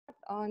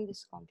on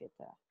this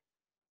computer.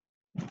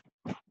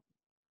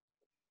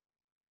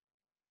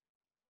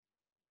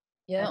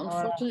 Yeah,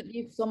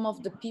 unfortunately, some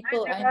of the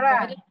people I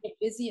invited are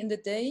busy in the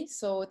day.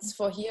 So it's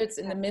for here, it's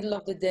in the middle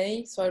of the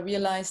day. So I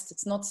realized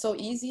it's not so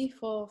easy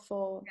for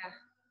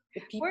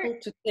the people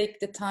to take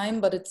the time,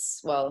 but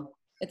it's, well,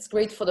 it's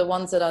great for the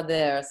ones that are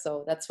there.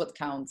 So that's what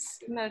counts.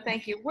 No,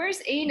 thank you.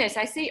 Where's Ines?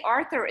 I see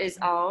Arthur is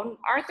on.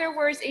 Arthur,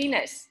 where's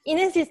Ines?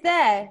 Ines is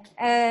there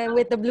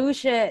with the blue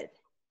shirt.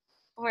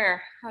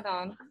 Where? Hold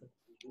on.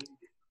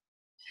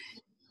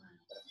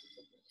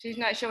 She's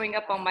not showing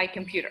up on my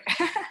computer.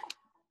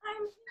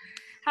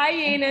 Hi,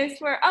 Ines.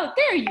 Where? Oh,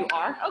 there you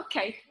are.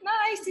 Okay,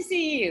 nice to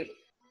see you.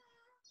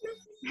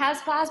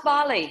 How's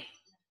Bali?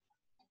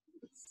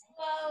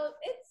 Well,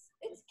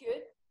 it's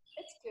good.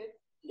 It's good.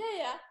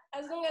 Yeah.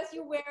 As long as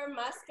you wear a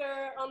mask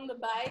on the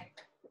bike,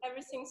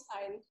 everything's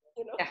fine.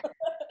 You know. Yeah.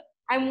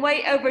 I'm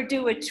way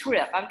overdue a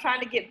trip. I'm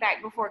trying to get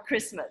back before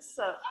Christmas.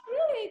 So.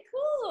 Really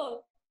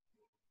cool.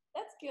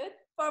 That's good.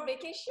 For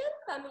vacation,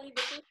 family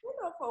vacation,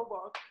 or for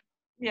work?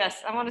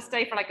 Yes, I want to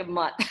stay for like a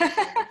month.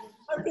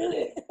 Oh,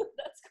 really?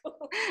 That's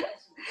cool.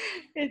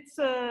 It's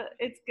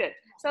good.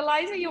 So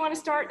Liza, you want to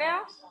start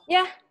now?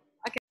 Yeah.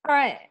 Okay. All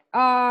right.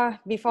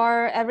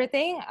 Before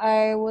everything,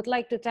 I would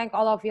like to thank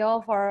all of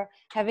y'all for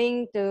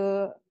having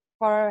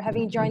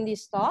joined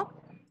this talk.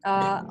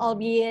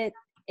 Albeit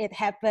it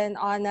happened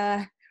on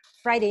a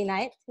Friday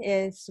night.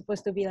 It's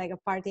supposed to be like a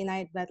party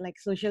night, but like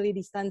socially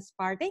distanced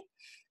party.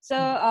 So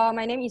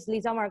my name is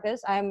Liza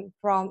Marcus. I'm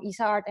from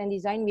Isa Art and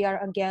Design. We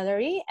are a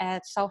gallery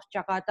at South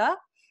Jakarta,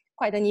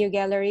 quite a new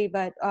gallery,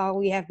 but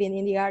we have been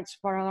in the arts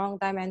for a long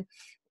time. And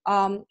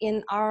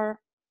in our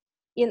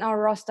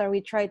roster,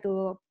 we try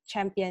to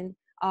champion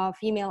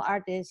female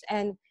artists,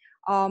 and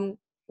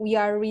we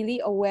are really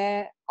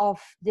aware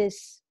of the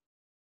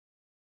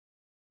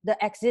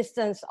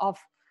existence of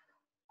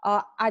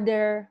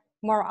other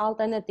more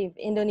alternative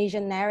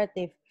Indonesian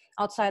narrative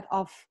outside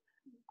of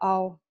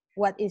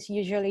what is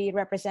usually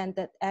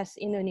represented as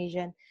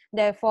Indonesian.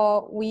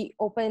 Therefore, we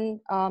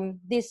opened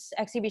this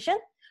exhibition,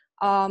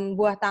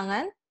 Buah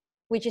Tangan,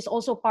 which is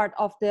also part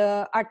of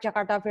the Art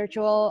Jakarta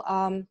virtual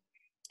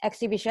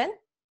exhibition,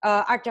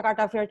 Art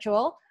Jakarta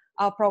virtual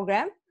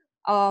program,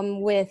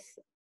 with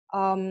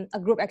a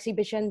group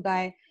exhibition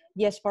by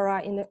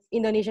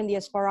Indonesian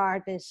Diaspora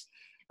Artist.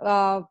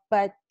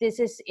 But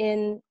this is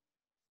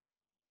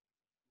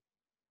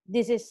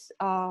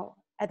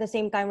at the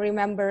same time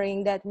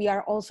remembering that we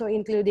are also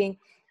including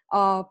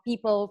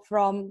people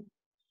from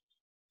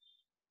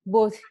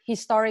both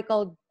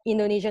historical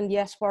Indonesian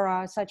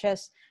diaspora, such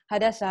as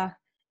Hadassah,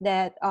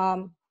 that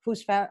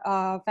whose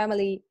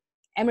family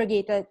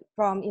emigrated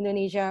from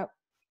Indonesia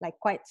like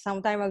quite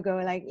some time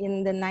ago, like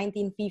in the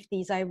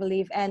 1950s, I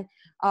believe, and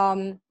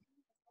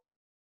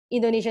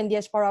Indonesian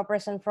diaspora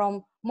person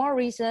from more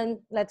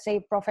recent, let's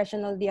say,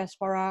 professional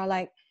diaspora,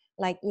 like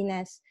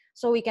Ines.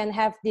 So we can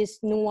have this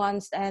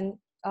nuanced and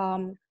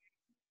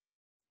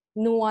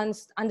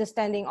nuanced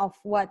understanding of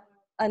what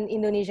an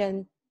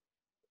Indonesian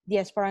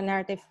diaspora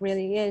narrative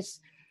really is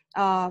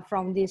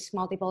from this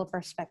multiple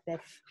perspective.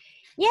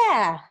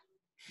 Yeah.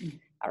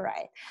 All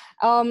right.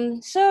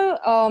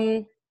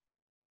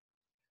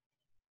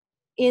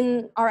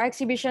 In our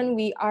exhibition,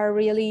 we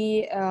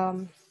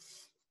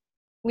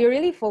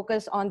really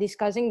focus on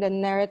discussing the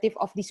narrative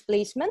of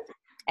displacement,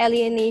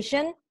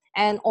 alienation,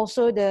 and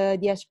also the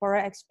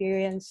diaspora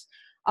experience.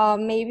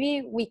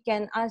 Maybe we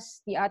can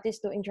ask the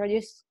artists to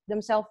introduce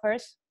themselves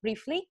first,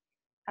 briefly.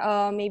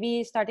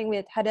 Maybe starting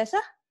with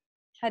Hadassah.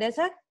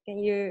 Hadassah, can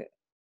you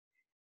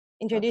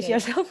introduce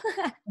yourself?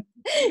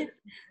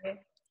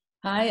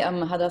 Hi,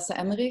 I'm Hadassah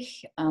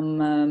Emmerich.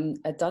 I'm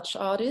a Dutch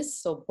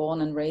artist, so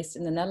born and raised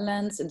in the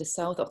Netherlands, in the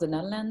south of the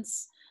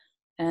Netherlands.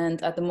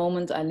 And at the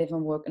moment, I live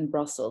and work in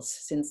Brussels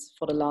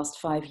for the last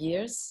 5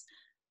 years.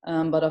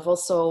 But I've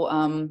also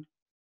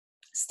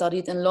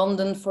studied in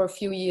London for a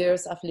few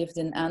years. I've lived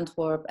in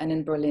Antwerp and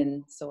in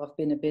Berlin. So I've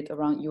been a bit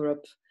around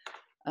Europe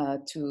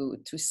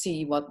to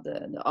see what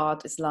the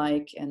art is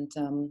like, and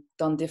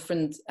gone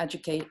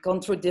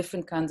through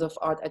different kinds of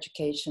art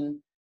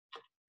education.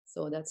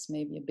 So that's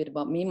maybe a bit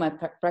about me. My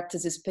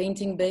practice is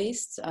painting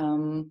based.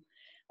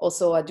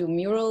 Also, I do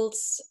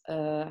murals.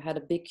 Had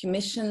a big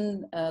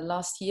commission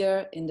last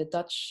year in the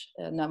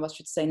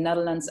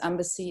Netherlands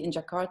Embassy in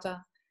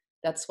Jakarta.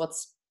 That's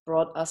what's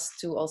brought us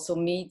to also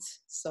meet.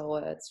 So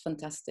it's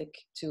fantastic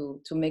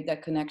to make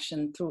that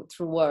connection through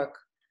work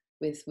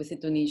with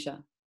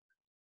Indonesia.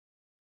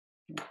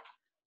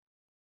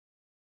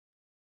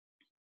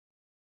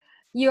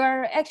 You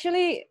are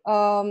actually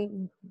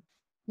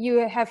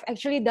you have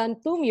actually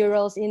done 2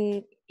 murals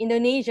in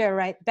Indonesia,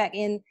 right? Back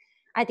in,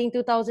 I think,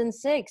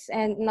 2006,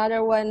 and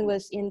another one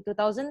was in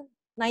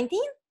 2019,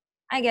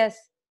 I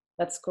guess.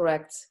 That's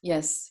correct.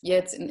 Yes. Yeah,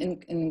 it's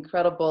an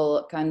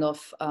incredible kind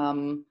of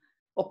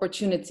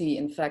opportunity,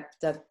 in fact,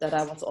 that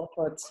I was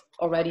offered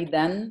already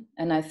then,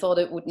 and I thought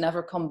it would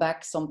never come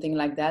back, something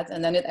like that,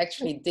 and then it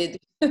actually did.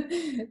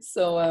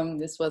 So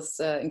this was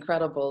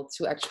incredible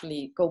to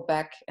actually go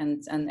back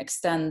and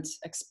expand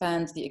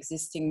the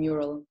existing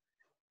mural.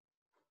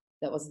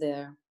 that was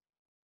there.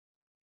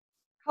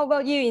 How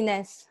about you,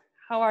 Ines?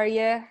 How are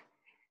you?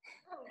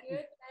 I'm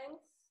good,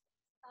 thanks.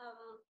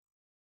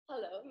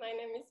 Hello, my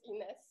name is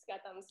Ines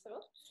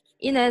Katamso.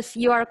 Ines,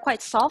 you are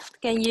quite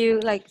soft. Can you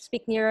like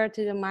speak nearer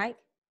to the mic?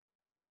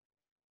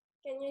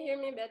 Can you hear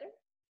me better?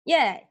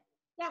 Yeah.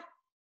 Yeah.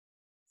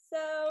 So,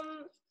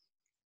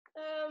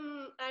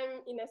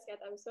 I'm Ines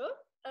Katamso.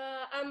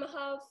 I'm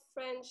half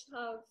French,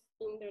 half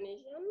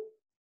Indonesian.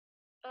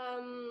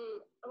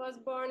 I was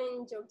born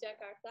in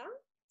Yogyakarta.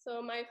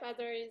 So my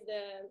father is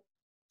the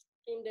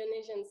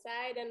Indonesian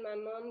side and my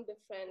mom the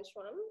French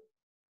one.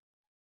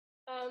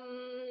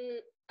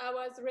 I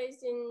was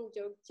raised in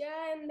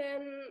Jogja, and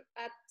then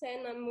at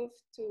 10 I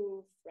moved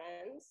to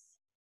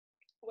France,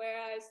 where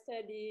I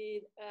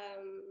studied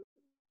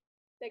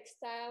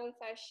textile and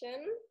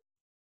fashion.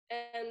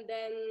 And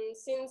then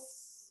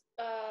since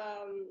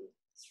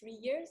 3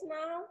 years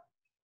now,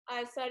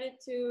 I started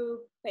to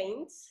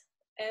paint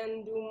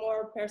and do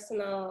more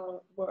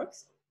personal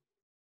works.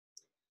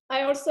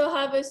 I also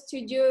have a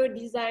studio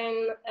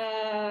design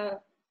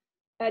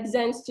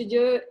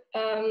studio.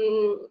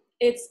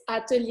 It's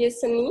Atelier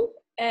Seni,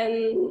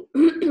 and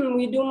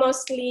we do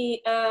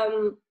mostly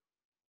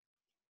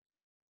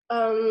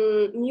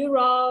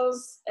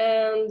murals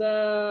and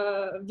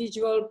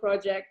visual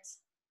projects.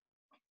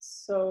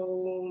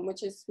 So,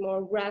 which is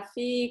more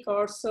graphic,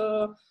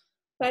 also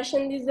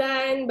fashion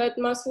design, but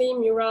mostly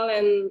mural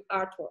and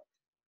artwork.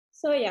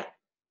 So yeah,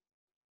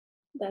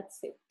 that's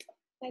it,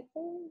 I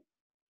think.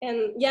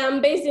 And yeah,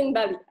 I'm based in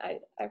Bali. I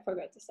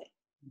forgot to say.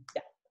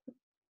 Yeah.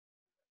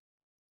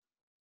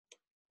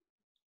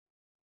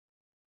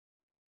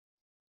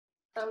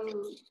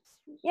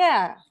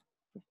 Yeah.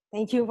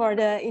 Thank you for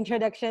the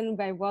introduction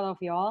by both of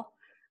y'all.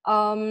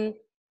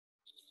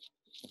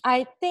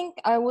 I think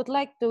I would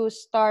like to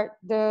start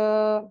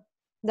the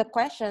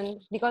question,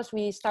 because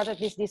we started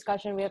this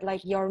discussion with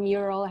like your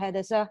mural,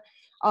 Hadassah,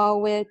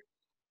 with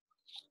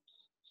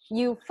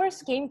you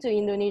first came to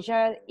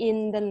Indonesia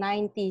in the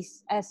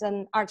 90s as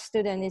an art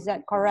student. Is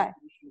that correct?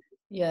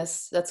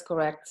 Yes, that's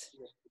correct.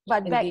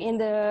 But back Indeed. in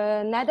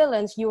the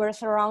Netherlands, you were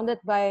surrounded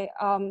by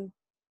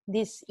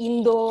this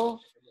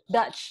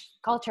Indo-Dutch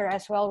culture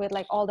as well, with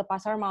like all the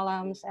pasar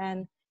malams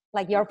and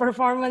like your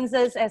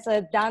performances as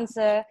a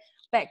dancer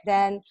back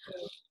then.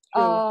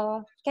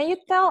 Can you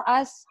tell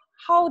us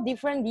how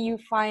different do you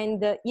find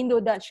the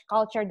Indo-Dutch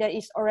culture that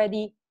is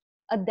already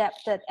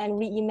adapted and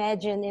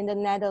reimagined in the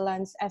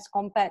Netherlands as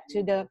compared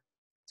to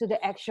the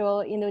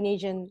actual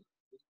Indonesian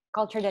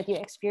culture that you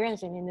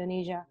experience in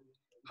Indonesia?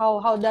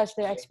 How does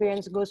the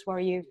experience goes for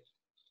you?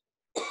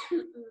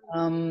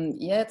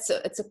 Yeah,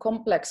 it's a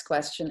complex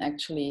question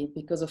actually,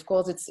 because of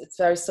course it's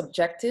very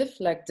subjective.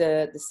 Like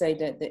the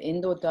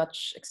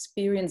Indo-Dutch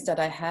experience that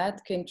I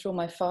had came through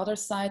my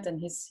father's side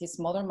and his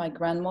mother, my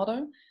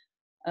grandmother.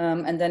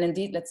 And then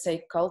indeed, let's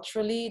say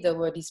culturally, there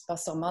were these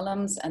pasar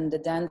malams and the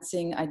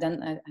dancing. I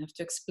have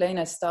to explain,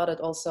 I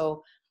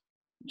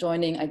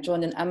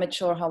joined an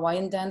amateur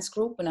Hawaiian dance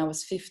group when I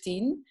was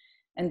 15.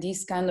 And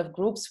these kind of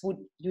groups would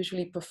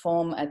usually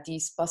perform at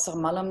these pasar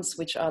malams,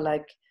 which are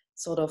like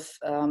sort of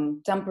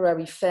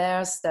temporary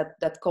fairs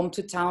that come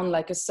to town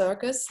like a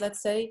circus,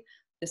 let's say.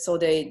 So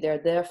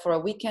they're there for a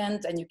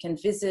weekend and you can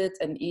visit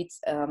and eat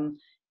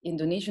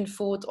Indonesian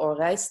food or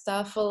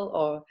rijsttafel,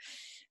 or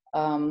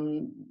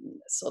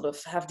sort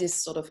of have this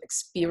sort of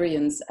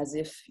experience as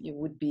if you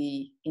would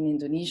be in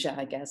Indonesia,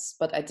 I guess.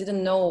 But I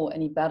didn't know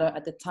any better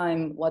at the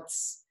time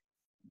what's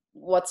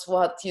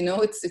what, you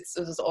know. It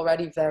was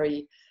already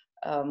very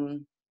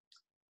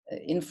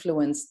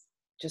influenced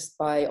just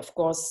by, of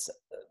course,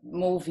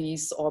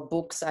 movies or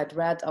books I'd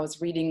read. I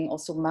was reading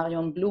also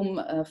Marion Bloom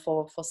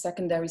for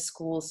secondary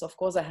school. So of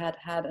course I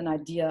had an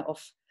idea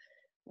of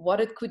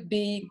what it could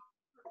be.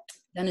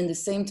 Then in the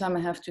same time, I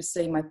have to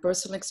say my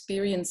personal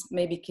experience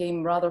maybe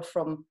came rather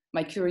from,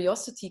 my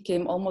curiosity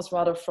came almost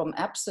rather from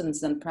absence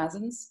than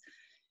presence,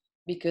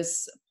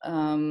 because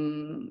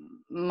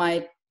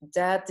my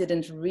dad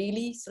didn't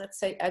really, so let's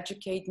say,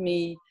 educate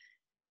me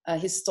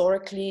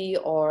historically,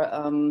 or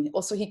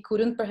also he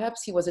couldn't,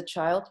 perhaps. He was a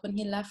child when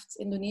he left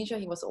Indonesia.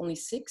 He was only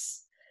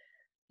 6.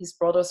 His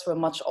brothers were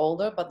much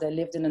older, but they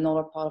lived in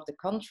another part of the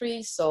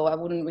country, so I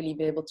wouldn't really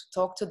be able to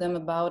talk to them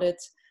about it.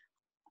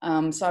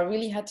 So I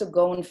really had to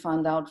go and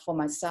find out for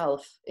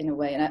myself in a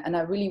way. And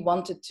I really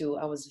wanted to.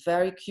 I was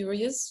very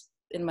curious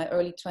in my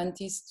early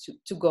 20s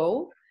to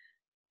go.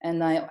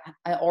 And I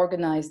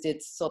organized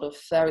it sort of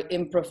very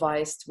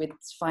improvised, with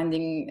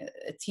finding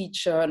a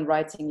teacher and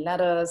writing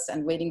letters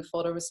and waiting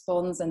for the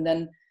response. And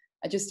then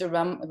I just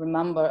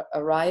remember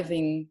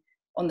arriving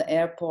on the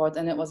airport,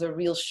 and it was a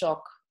real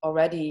shock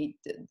already.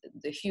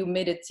 The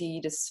humidity,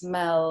 the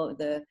smell,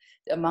 the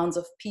amounts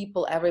of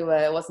people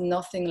everywhere. It was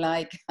nothing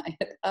like I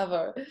had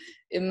ever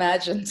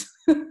imagined.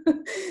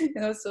 You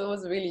know, so it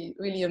was really,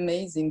 really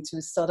amazing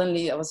to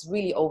suddenly, I was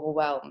really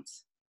overwhelmed.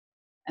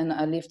 And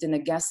I lived in a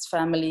guest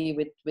family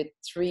with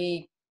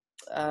 3,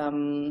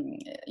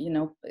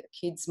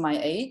 kids my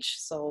age.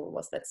 So it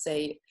was, let's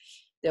say,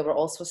 they were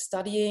also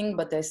studying,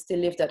 but they still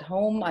lived at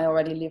home. I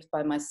already lived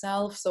by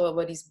myself. So there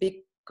were these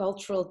big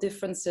cultural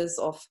differences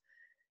of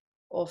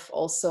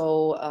also,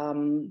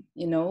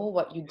 you know,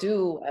 what you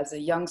do as a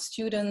young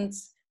student,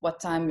 what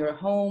time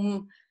you're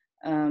home,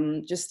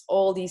 just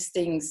all these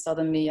things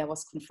suddenly I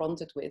was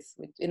confronted with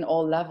in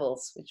all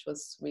levels, which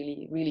was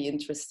really, really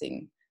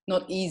interesting.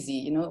 Not easy,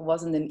 you know, it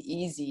wasn't an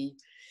easy,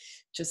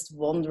 just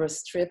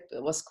wondrous trip.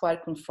 It was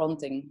quite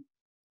confronting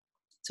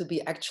to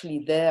be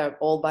actually there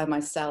all by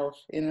myself,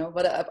 you know,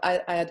 but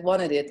I had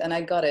wanted it and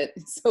I got it.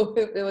 So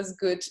it was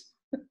good.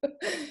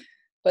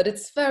 But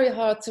it's very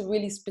hard to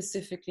really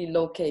specifically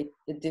locate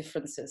the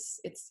differences.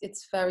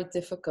 It's very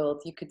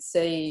difficult. You could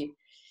say,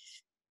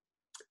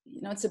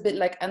 you know, it's a bit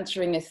like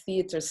entering a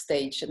theater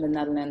stage in the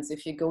Netherlands.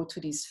 If you go to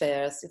these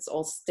fairs, it's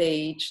all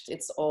staged,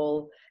 it's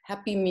all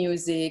happy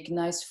music,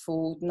 nice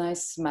food,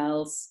 nice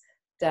smells,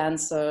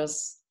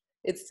 dancers.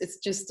 It's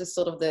just a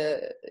sort of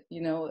the,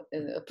 you know,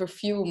 a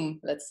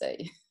perfume, let's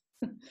say,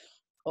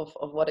 of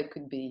what it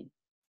could be.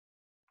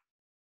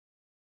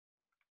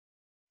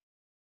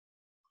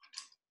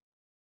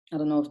 I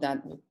don't know if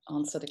that would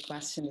answer the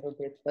question a little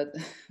bit, but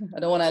I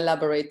don't want to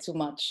elaborate too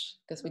much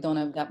because we don't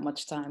have that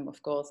much time,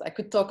 of course. I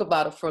could talk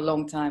about it for a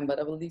long time, but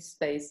I will leave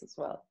space as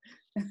well.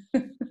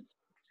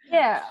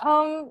 Yeah,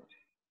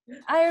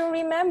 I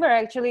remember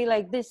actually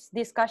like this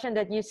discussion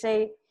that you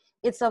say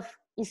it's a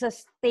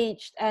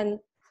staged and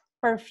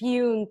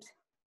perfumed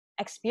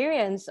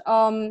experience.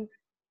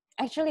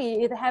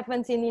 Actually, it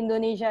happens in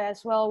Indonesia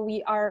as well.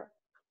 We are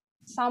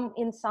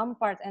in some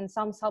part and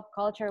some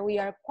subculture, we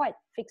are quite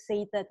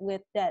fixated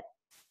with that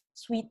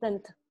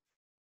sweetened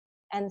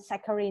and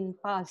saccharine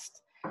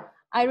past.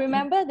 I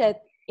remember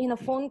that in a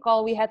phone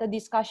call, we had a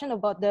discussion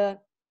about the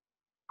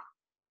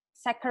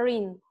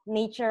saccharine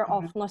nature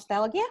of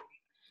nostalgia,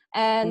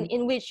 and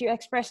in which you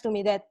expressed to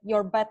me that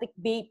your Batik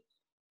Babe,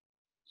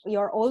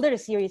 your older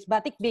series,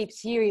 Batik Babe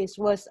series,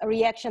 was a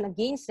reaction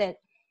against it.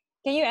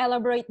 Can you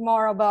elaborate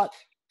more about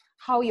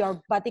how your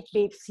Batik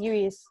Babe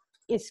series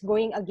is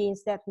going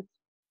against that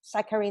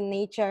saccharine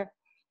nature?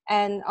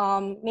 And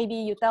maybe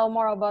you tell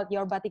more about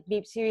your Batik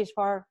Babe series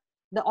for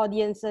the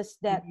audiences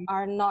that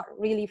are not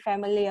really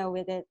familiar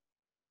with it.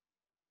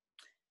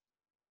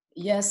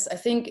 Yes, I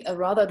think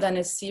rather than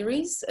a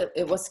series,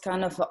 it was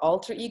kind of an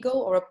alter ego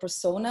or a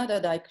persona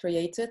that I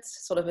created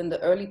sort of in the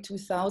early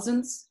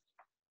 2000s.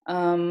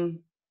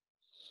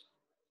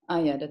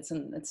 Yeah, that's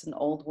an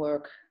old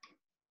work.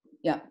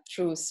 Yeah,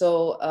 true.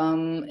 So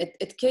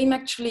it came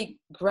actually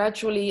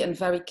gradually and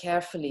very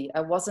carefully.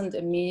 I wasn't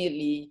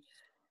immediately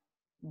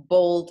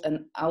bold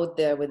and out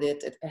there with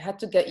it. I had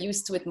to get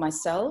used to it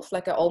myself.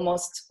 Like I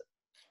almost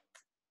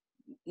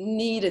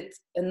needed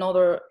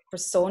another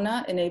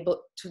persona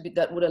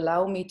that would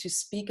allow me to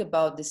speak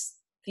about this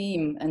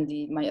theme and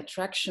my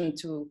attraction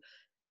to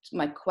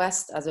my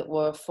quest, as it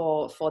were,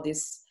 for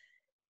this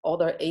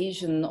other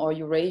Asian or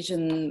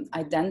Eurasian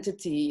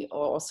identity,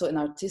 or also an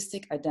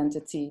artistic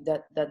identity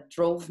that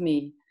drove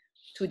me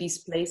to these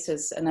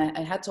places. And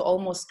I had to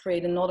almost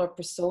create another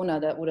persona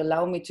that would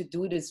allow me to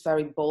do this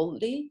very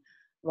boldly,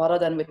 rather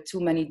than with too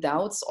many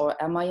doubts, or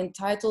am I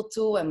entitled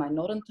to, am I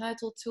not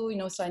entitled to, you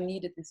know. So I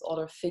needed this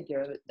other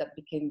figure that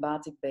became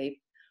Batik Babe.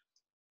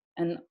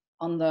 And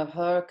under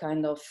her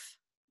kind of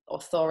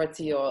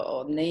authority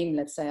or name,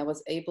 let's say, I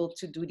was able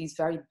to do these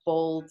very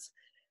bold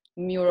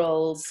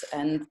murals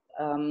and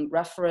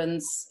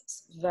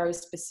reference very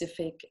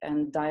specific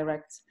and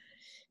direct,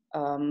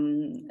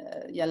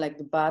 like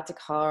the Batik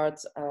heart.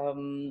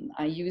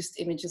 I used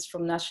images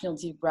from National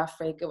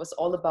Geographic. It was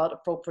all about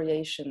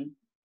appropriation.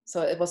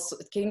 So it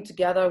came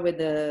together with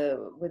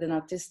an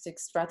artistic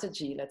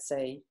strategy, let's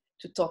say,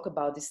 to talk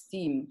about this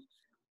theme.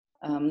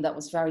 That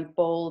was very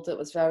bold. It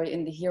was very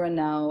in the here and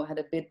now. Had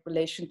a bit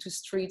relation to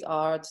street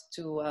art,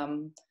 to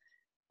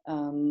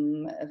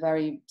a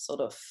very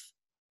sort of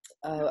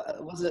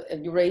was a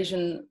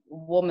Eurasian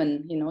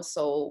woman, you know.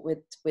 So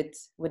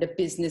with a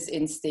business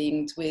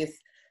instinct, with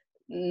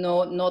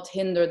not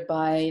hindered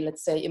by,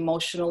 let's say,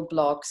 emotional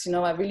blocks. You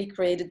know, I really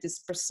created this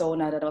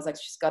persona that I was like,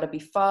 she's got to be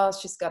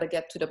fast, she's got to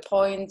get to the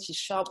point, she's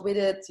sharp with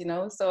it, you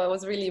know. So I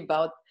was really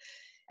about,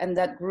 and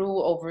that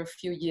grew over a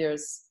few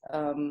years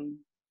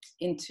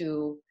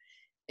into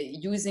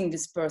using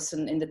this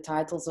person in the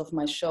titles of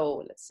my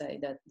show. Let's say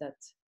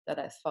that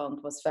I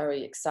found was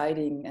very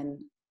exciting and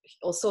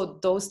also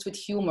dosed with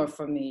humor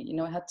for me. You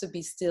know, it had to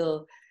be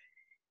still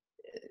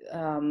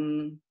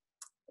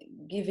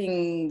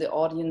giving the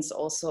audience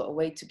also a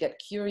way to get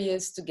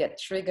curious, to get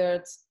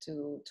triggered,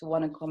 to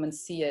want to come and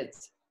see it.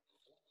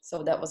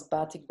 So that was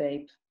Batik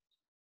Babe.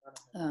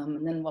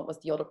 And then what was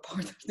the other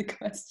part of the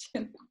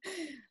question?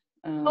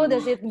 How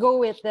does it go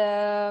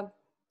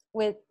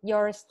with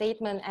your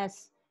statement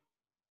as,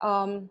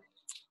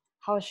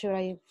 how should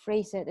I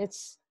phrase it?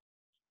 It's,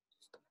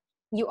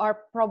 you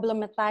are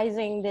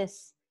problematizing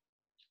this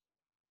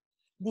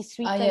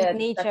sweetened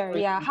nature.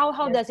 Yeah.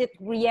 How does it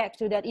react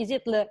to that? Is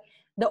it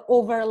the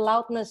over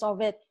loudness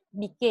of it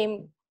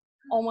became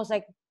almost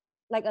like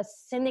a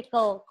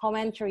cynical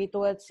commentary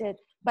towards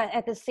it, but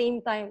at the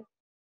same time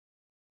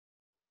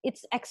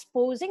it's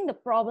exposing the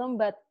problem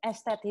but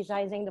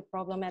aestheticizing the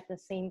problem at the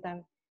same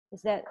time?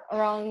 Is that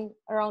around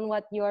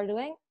what you are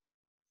doing?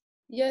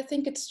 Yeah, I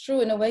think it's true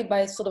in a way,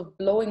 by sort of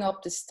blowing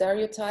up the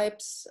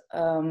stereotypes,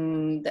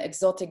 the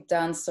exotic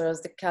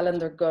dancers, the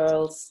calendar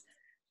girls,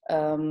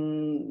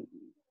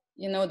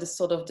 you know, the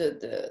sort of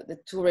the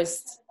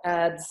tourist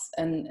ads,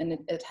 and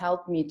it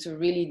helped me to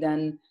really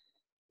then,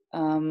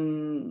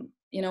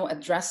 you know,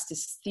 address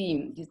this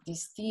theme,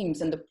 these themes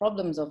and the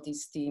problems of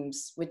these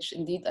themes, which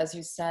indeed, as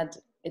you said,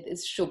 it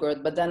is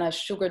sugared, but then I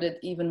sugared it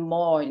even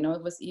more, you know,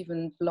 it was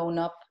even blown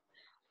up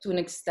to an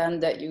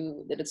extent that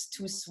it's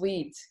too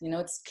sweet, you know,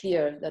 it's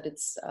clear that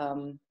it's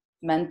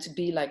meant to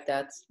be like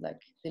that,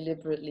 like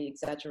deliberately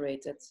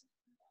exaggerated,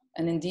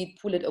 and indeed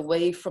pull it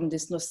away from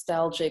this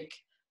nostalgic,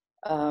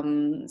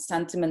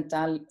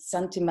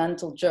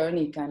 sentimental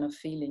journey kind of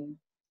feeling,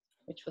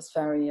 which was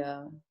very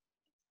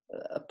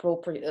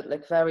appropriate,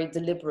 like very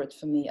deliberate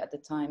for me at the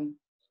time.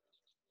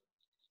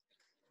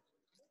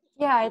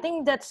 Yeah, I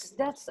think that's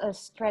a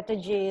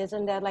strategy,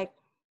 isn't that? Like,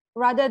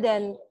 rather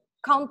than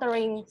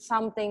countering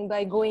something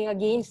by going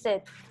against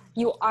it,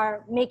 you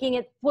are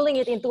pulling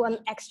it into an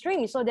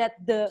extreme, so that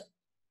the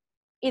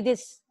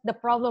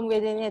problem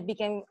within it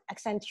became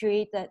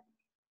accentuated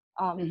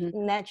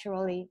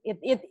naturally.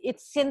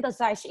 It's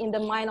synthesized in the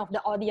mind of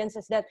the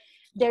audiences that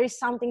there is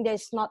something that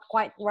is not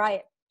quite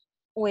right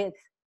with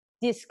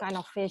this kind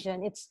of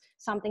vision. It's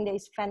something that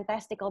is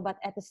fantastical, but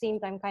at the same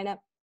time kind of,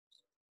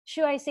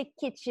 should I say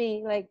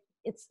kitschy? Like,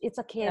 it's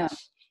a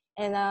kitsch,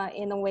 and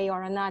in a way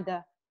or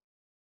another.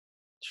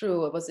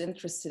 True, I was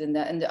interested in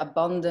that, and the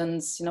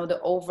abundance, you know, the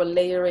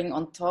overlayering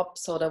on top.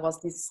 So there was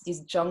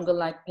these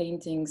jungle-like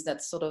paintings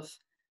that sort of,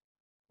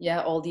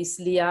 yeah, all these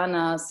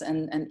lianas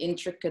and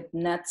intricate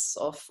nets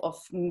of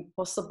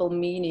possible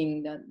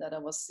meaning that I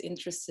was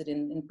interested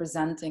in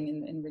presenting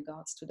in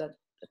regards to that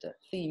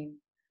theme.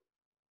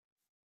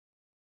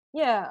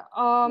 Yeah.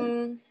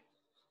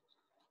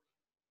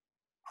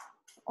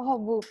 Oh,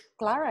 Bu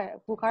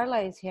Carla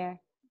is here.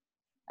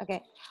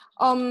 Okay.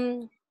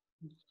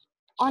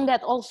 On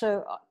that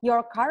also,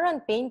 your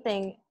current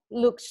painting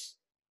looks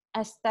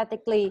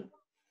aesthetically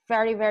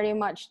very, very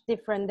much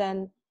different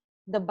than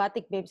the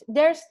Batik Babes.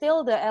 There's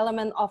still the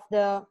element of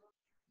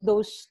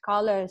those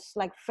colors,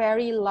 like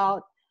very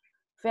loud,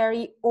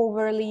 very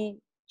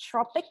overly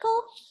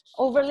tropical,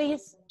 overly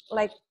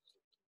like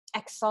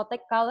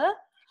exotic color,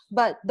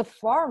 but the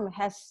form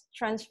has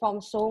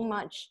transformed so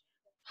much.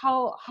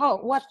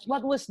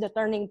 What was the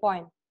turning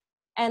point,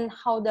 and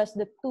how does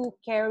the two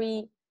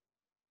carry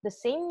the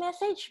same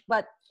message,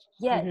 but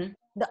yet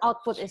the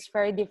output is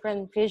very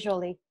different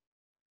visually?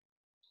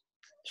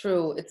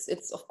 True,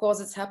 it's of course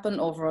it's happened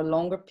over a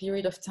longer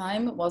period of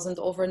time. It wasn't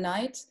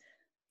overnight.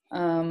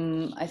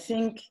 I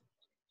think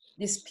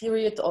this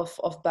period of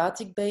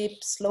Batik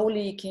Babe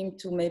slowly came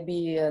to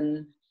maybe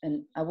and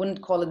I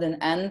wouldn't call it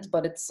an end,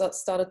 but it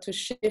started to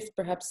shift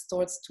perhaps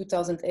towards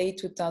 2008,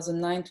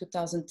 2009,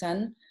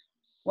 2010,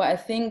 where I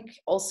think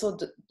also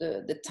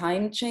the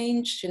time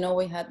changed. You know,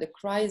 we had the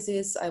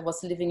crisis. I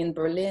was living in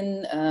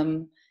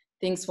Berlin.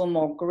 Things were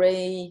more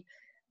gray,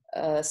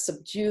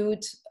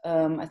 subdued.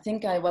 I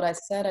think what I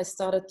said, I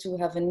started to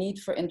have a need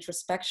for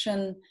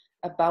introspection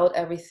about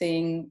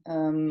everything.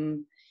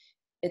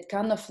 It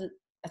kind of,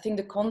 I think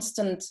the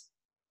constant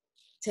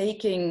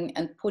taking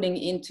and putting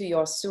into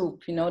your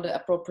soup, you know, the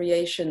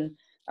appropriation.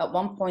 At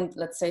one point,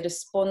 let's say the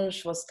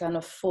sponge was kind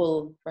of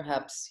full,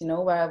 perhaps, you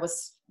know, where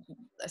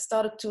I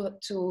started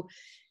to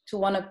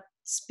want to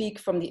speak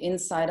from the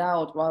inside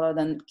out rather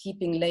than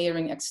keeping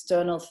layering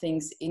external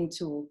things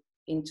into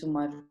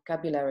my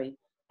vocabulary.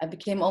 I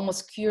became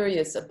almost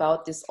curious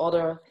about this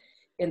other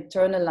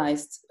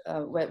internalized,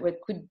 where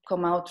it could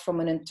come out from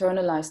an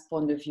internalized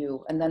point of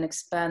view and then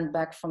expand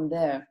back from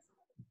there.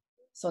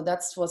 So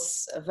that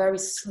was a very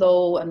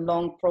slow and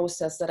long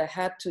process that I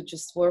had to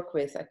just work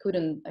with. I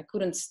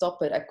couldn't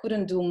stop it. I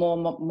couldn't do more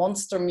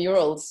monster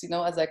murals, you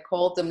know, as I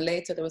called them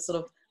later. They were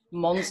sort of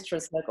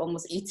monstrous, like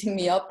almost eating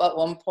me up at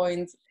one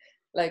point,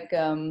 like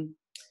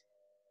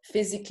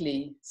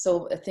physically.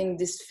 So I think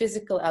this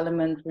physical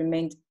element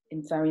remained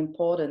very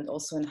important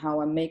also in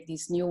how I make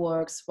these new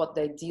works, what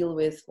they deal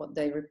with, what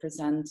they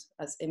represent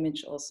as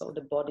image, also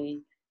the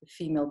body, the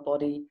female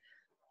body.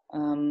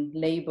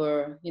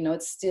 Labor, you know,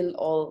 it's still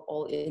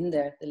all in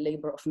there, the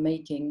labor of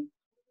making.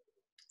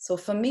 So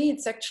for me,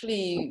 it's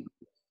actually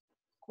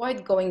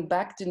quite going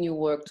back to new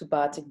work, to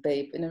Batik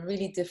Babe, in a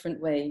really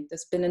different way.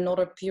 There's been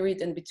another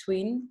period in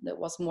between that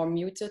was more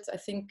muted. I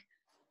think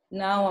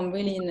now I'm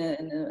really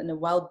in a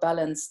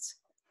well-balanced,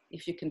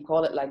 if you can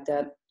call it like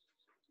that,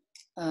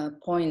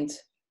 point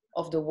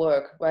of the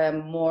work, where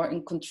I'm more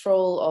in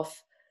control of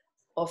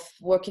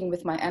working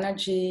with my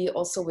energy.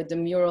 Also with the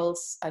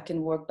murals, I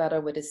can work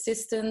better with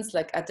assistance.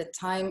 Like at the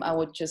time, I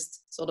would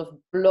just sort of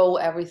blow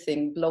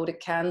everything, blow the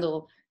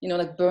candle, you know,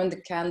 like burn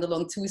the candle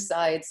on two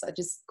sides. I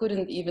just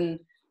couldn't even,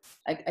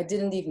 I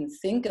didn't even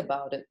think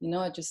about it, you know,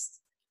 I just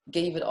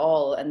gave it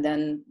all and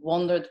then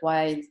wondered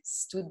why I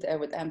stood there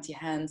with empty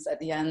hands at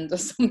the end or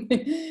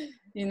something,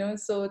 you know.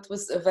 So it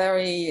was a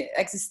very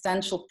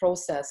existential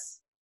process.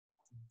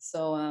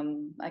 So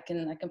I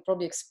can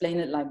probably explain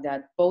it like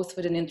that, both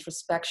with an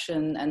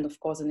introspection and of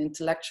course an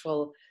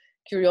intellectual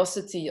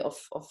curiosity of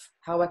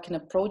how I can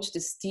approach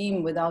this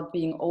theme without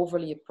being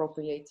overly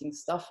appropriating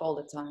stuff all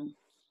the time.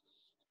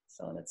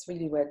 So that's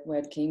really where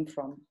it came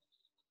from.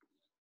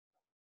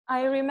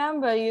 I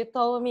remember you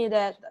told me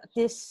that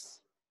this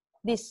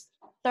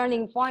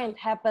turning point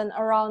happened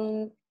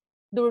around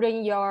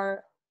during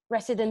your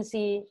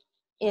residency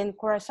in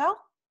Curacao.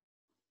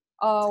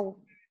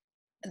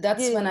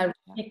 That's when I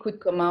really could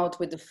come out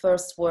with the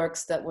first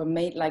works that were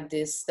made like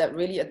this, that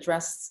really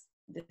addressed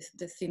the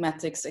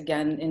thematics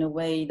again in a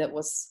way that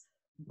was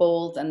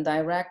bold and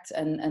direct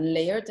and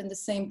layered in the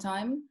same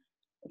time.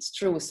 It's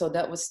true. So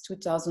that was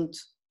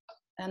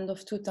end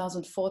of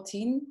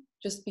 2014,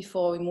 just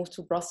before we moved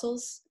to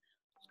Brussels,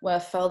 where I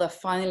felt I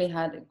finally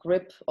had a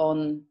grip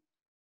on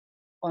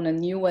a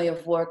new way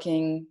of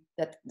working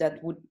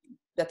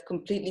that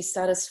completely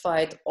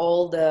satisfied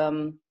all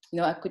the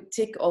I could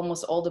tick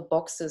almost all the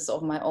boxes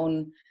of my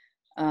own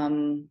how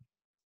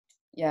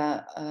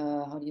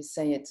do you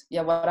say it,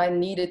 what I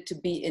needed to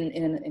be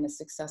in a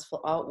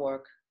successful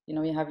artwork.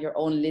 You have your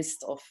own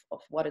list of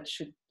what it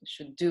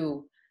should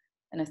do,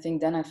 and I think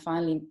then I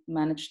finally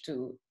managed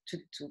to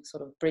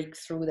sort of break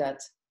through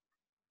that.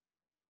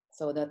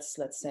 So that's,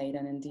 let's say,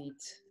 then indeed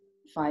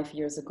 5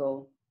 years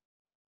ago.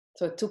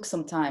 So it took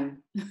some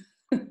time.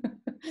 Of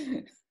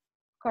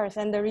course,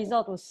 and the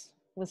result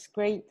was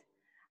great.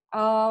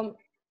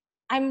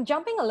 I'm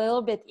jumping a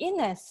little bit,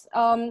 Ines.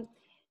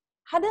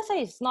 Hadassah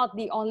is not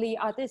the only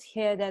artist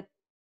here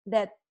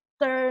that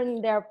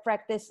turn their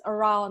practice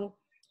around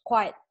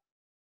quite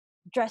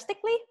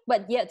drastically,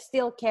 but yet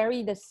still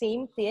carry the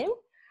same theme.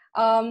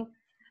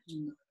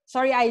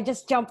 Sorry, I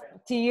just jumped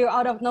to you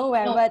out of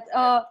nowhere, but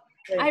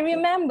I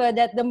remember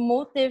that the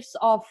motifs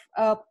of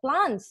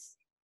plants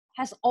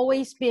has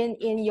always been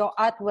in your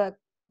artwork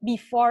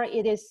before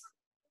it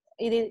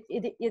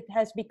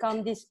has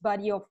become this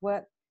body of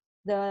work,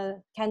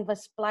 the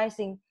canvas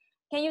splicing.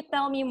 Can you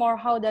tell me more?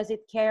 How does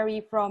it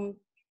carry from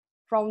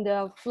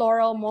the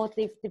floral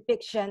motif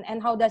depiction,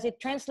 and how does it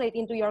translate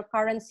into your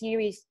current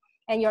series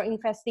and your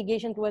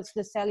investigation towards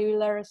the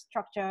cellular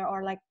structure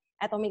or like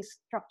atomic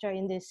structure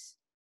in this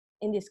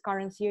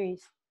current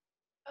series?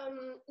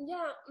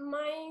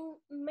 My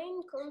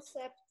main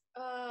concept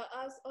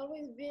has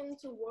always been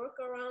to work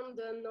around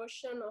the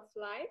notion of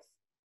life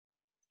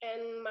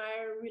and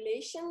my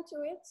relation to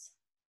it.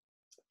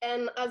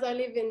 And as I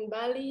live in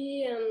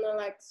Bali and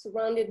like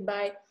surrounded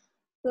by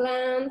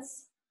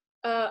plants,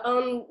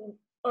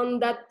 on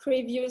that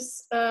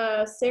previous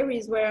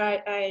series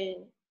where I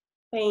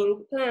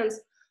paint plants,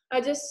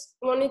 I just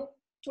wanted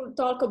to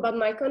talk about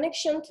my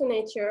connection to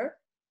nature.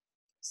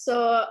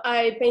 So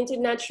I painted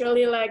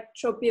naturally like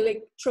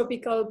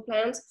tropical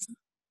plants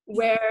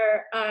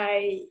where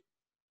I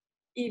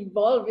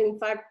evolve. In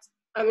fact,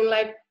 I mean,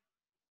 like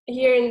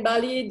here in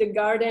Bali, the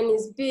garden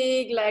is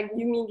big, like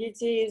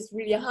humidity is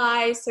really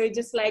high, so it's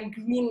just like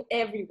green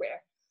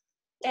everywhere.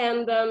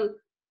 And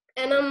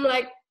I'm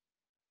like,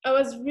 I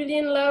was really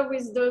in love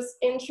with those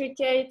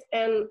intricate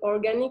and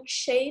organic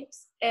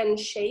shapes and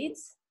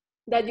shades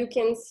that you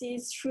can see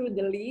through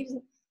the leaves.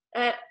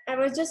 I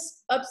was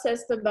just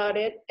obsessed about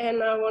it,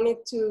 and I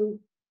wanted to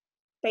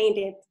paint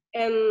it.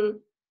 And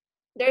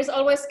there's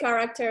always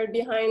character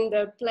behind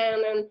the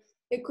plant, and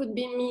it could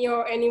be me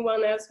or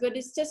anyone else, but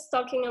it's just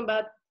talking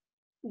about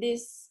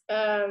this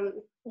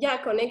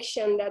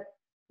connection that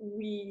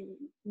we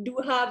do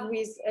have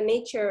with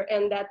nature,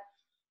 and that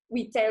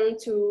we tend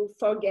to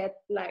forget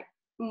like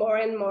more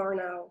and more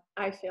now,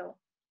 I feel.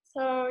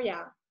 So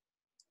yeah.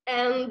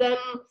 And then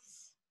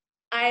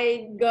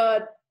I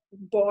got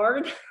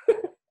bored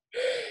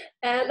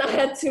and I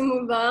had to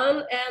move on,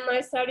 and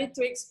I started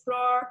to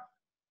explore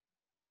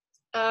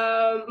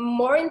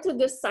more into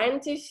the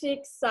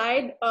scientific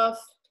side of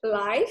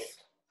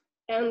life.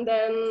 And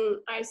then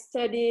I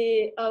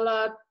study a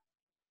lot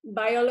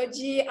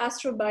biology,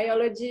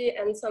 astrobiology,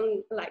 and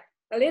some like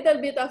a little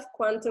bit of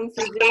quantum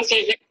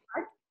physics.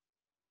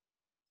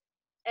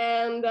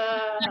 And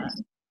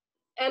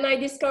I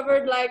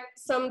discovered like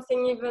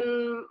something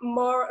even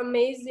more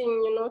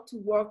amazing, to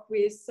work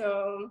with.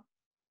 So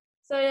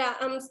yeah,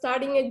 I'm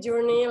starting a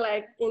journey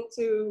like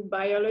into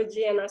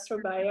biology and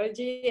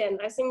astrobiology, and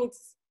I think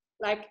it's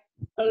like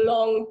a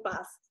long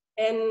path,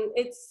 and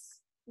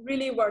it's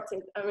really worth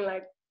it. I mean,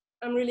 like,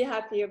 I'm really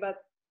happy about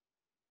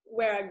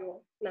where I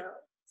go now.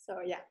 So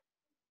yeah.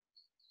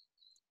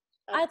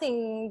 I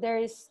think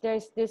there's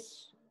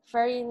this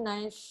very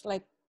nice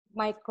like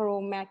micro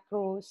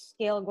macro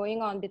scale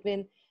going on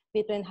between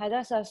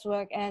Hadassah's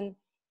work and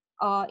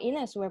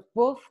Ines' work.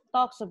 Both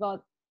talks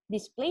about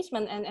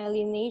displacement and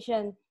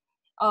alienation,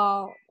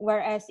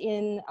 whereas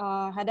in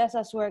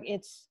Hadassah's work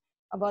it's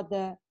about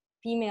the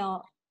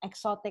female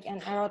exotic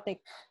and erotic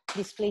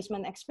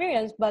displacement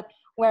experience, but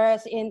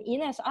whereas in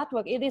Ines'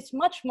 artwork it is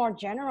much more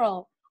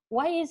general.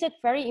 Why is it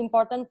very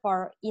important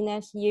for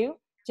Ines you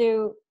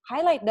to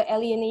highlight the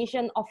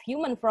alienation of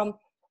human from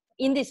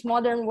in this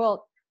modern world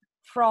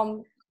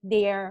from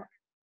their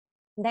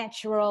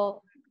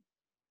natural,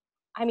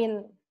 I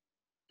mean,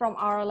 from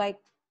our like,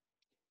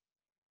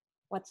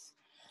 what's,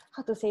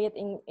 how to say it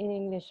in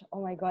English?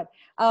 Oh my God.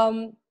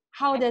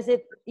 How does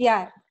it,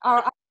 yeah,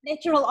 our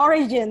natural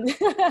origin.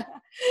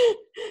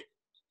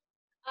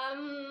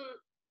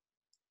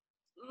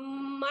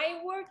 My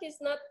work is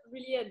not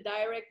really a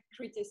direct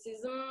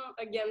criticism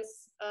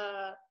against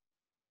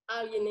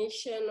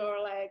alienation or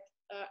like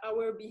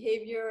our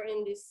behavior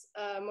in this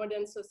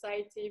modern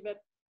society, but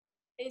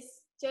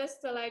it's just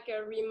like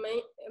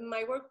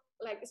my work,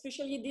 like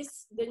especially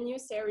the new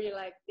series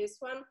like this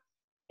one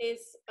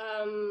is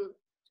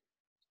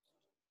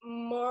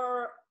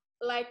more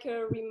like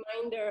a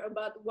reminder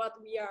about what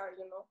we are,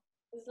 you know.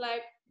 It's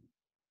like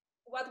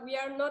what we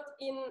are not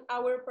in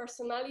our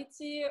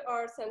personality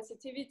or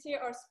sensitivity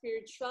or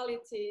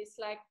spirituality. It's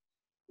like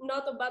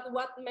not about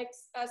what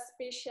makes us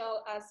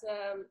special as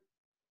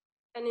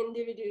an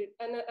individual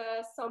and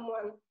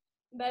someone,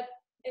 but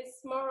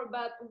it's more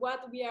about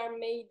what we are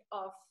made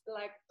of,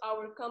 like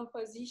our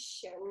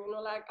composition, you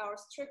know, like our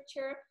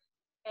structure,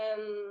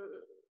 and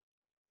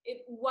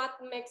what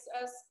makes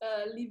us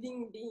a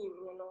living being,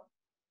 you know.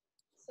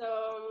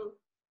 So,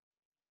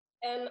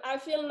 and I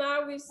feel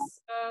now with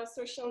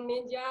social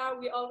media,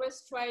 we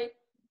always try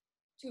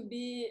to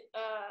be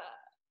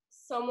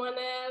someone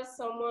else,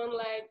 someone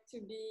like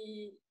to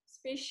be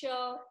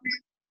special,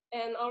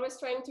 and always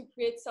trying to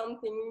create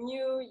something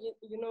new,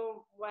 you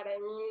know what I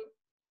mean.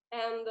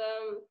 And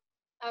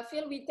I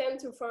feel we tend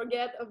to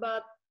forget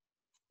about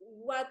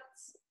what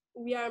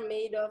we are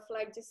made of,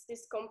 like just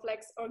this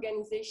complex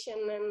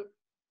organization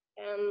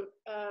and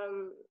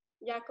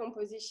yeah,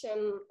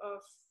 composition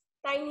of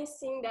tiny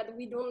thing that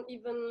we don't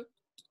even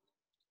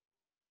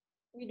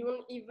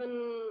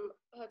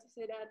how to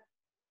say that,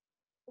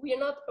 we are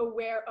not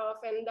aware of,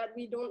 and that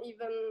we don't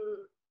even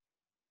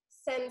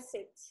sense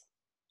it.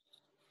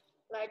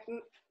 Like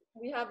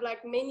we have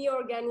like many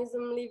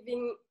organisms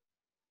living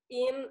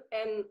in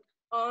and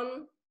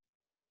on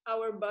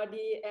our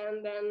body,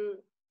 and then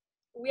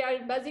we are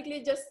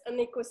basically just an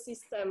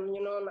ecosystem,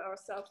 you know, on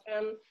ourselves.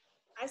 And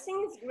I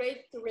think it's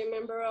great to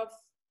remember of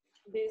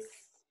this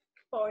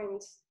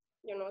point,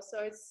 you know. So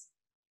it's,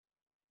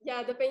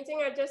 yeah, the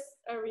painting are just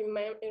a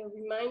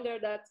reminder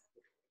that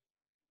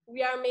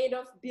we are made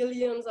of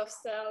billions of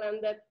cells,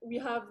 and that we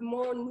have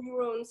more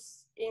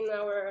neurons in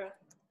our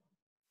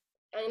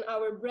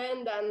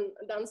brain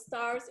than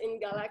stars in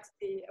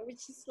galaxy,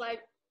 which is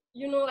like,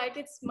 you know, like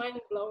it's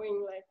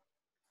mind-blowing. Like,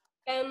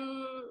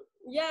 and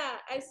yeah,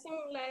 I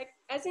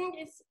think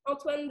it's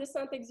Antoine de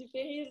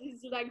Saint-Exupéry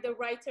is like the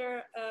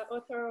writer,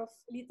 author of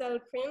Little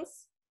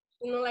Prince,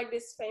 you know, like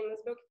this famous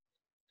book.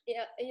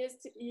 Yeah,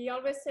 he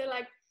always say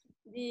like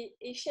the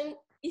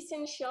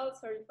essential,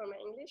 sorry for my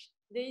English,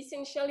 the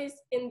essential is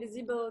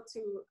invisible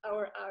to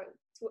our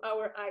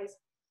eyes.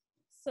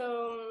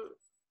 So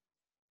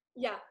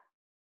yeah,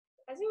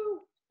 I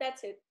think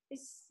that's it.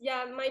 It's,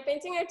 yeah, my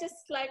painting are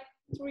just like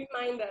to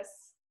remind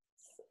us.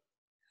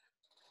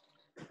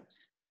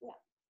 Yeah.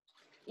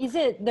 Is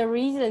it the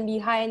reason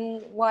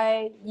behind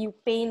why you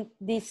paint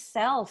these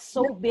cells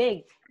so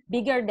big,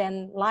 bigger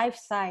than life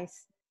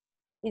size?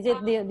 Is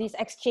it this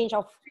exchange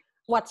of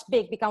what's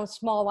big becomes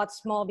small,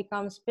 what's small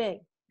becomes big?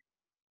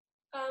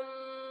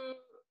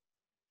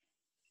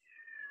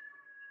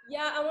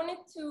 Yeah, I wanted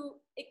to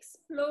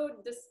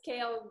explode the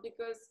scale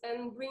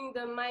and bring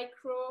the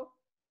micro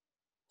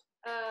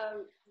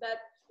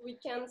that we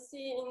can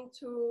see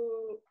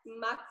into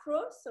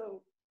macro,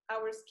 so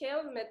our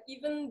scale, but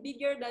even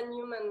bigger than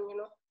human, you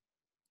know.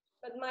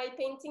 But my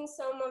paintings,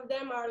 some of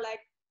them are like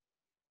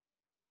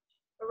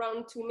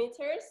around 2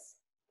 meters.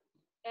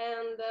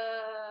 And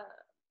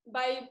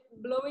by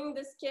blowing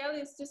the scale,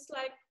 it's just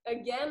like,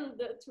 again,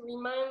 to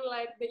remind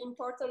like the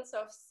importance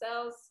of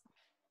cells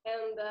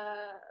and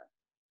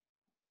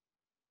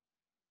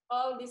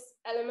all these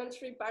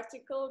elementary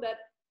particles that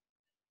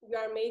we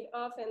are made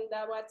of and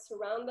that what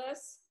surround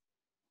us.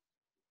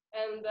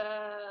 And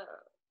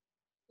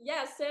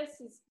yeah,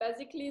 cells is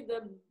basically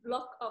the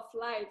block of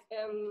life.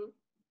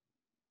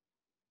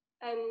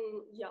 And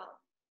yeah,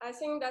 I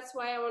think that's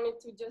why I wanted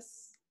to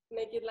just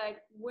make it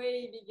like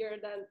way bigger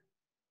than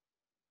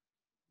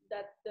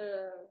that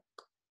the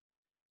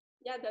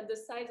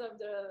size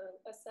of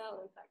a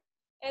cell, in fact.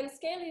 And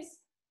scale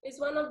is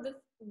one of the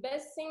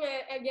best thing,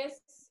 I guess,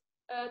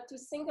 to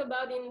think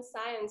about in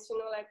science, you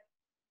know. Like,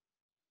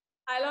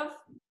 I love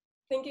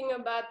thinking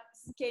about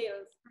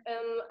scales,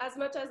 and as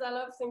much as I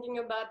love thinking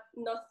about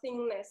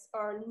nothingness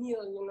or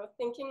nil, you know,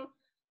 thinking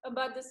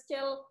about the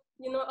scale,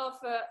 you know, of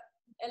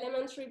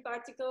elementary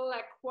particle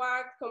like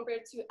quark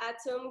compared to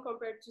atom,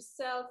 compared to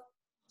cell,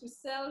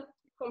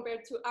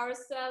 compared to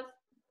ourselves,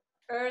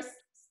 Earth,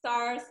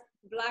 stars,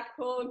 black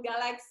hole,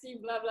 galaxy,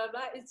 blah, blah,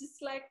 blah. It's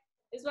just like,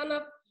 it's one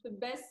of the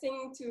best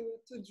things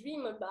to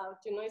dream about,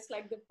 you know. It's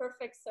like the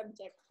perfect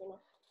subject, you know.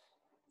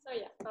 So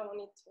yeah, I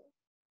wanted to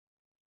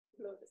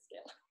blow the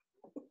scale.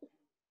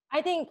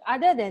 I think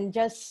other than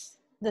just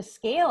the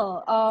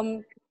scale,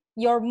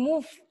 your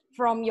move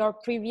from your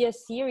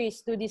previous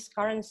series to this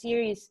current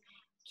series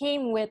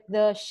came with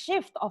the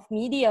shift of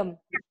medium.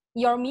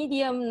 Your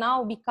medium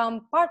now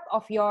become part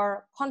of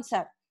your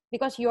concept.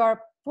 because you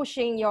are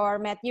pushing your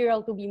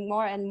material to be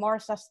more and more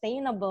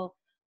sustainable.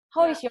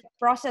 How is your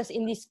process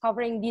in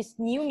discovering these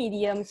new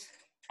mediums,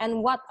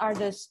 and what are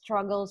the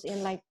struggles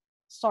in like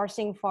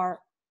sourcing for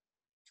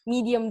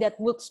medium that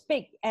would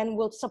speak and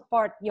will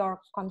support your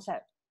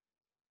concept?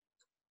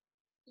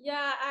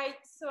 Yeah, I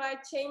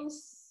changed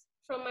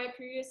from my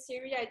previous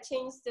series. I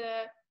changed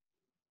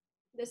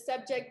the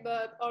subject,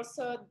 but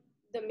also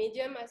the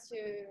medium, as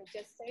you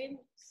just said.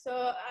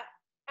 So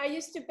I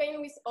used to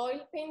paint with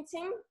oil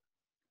painting,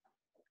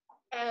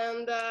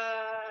 and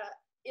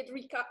it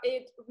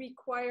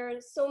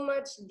requires so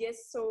much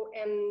gesso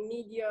and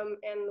medium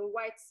and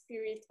white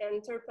spirit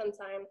and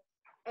turpentine,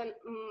 and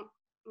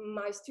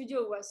my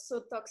studio was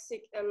so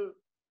toxic, and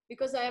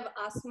because I have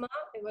asthma,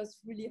 it was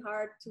really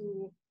hard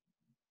to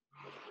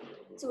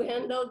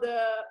handle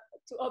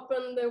to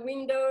open the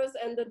windows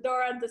and the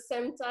door at the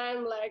same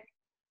time, like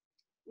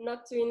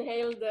not to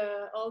inhale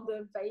all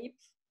the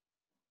vape.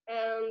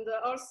 And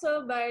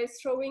also by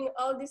throwing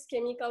all these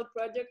chemical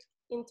products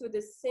into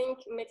the sink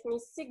makes me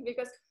sick,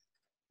 because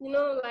you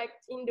know, like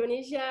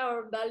Indonesia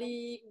or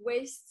Bali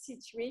waste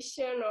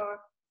situation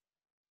or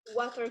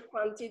water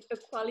quality,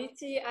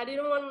 I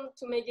didn't want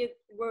to make it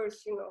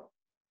worse, you know.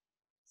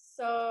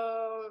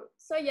 So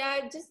yeah,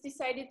 I just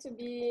decided to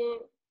be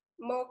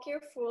more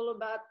careful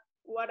about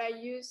what I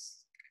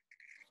use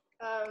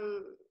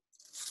to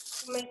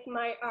make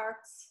my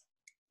art.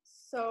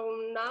 So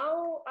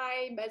now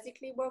I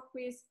basically work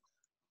with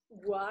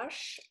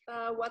gouache,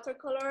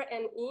 watercolor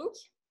and ink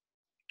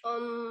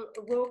on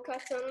raw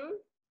cotton.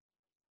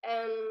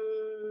 And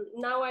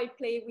now I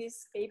play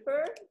with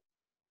paper.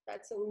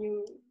 That's a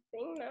new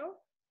thing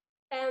now.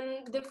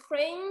 And the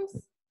frames,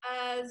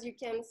 as you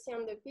can see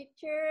on the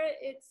picture,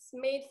 it's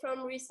made from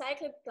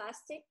recycled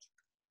plastic.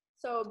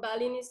 So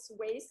Balinese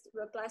waste,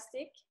 raw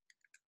plastic.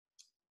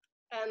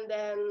 And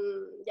then,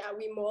 yeah,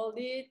 we mold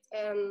it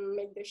and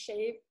make the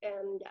shape,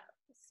 and yeah,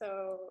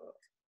 so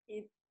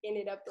it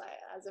ended up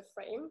like as a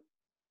frame.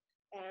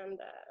 And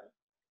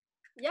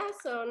yeah,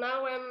 so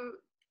now I'm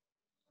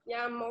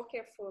more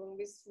careful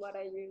with what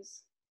I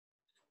use.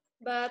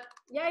 But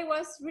yeah, it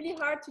was really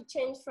hard to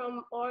change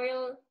from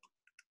oil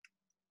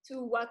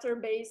to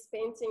water-based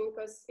painting,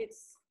 because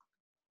it's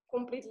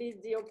completely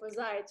the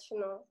opposite, you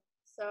know.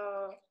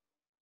 So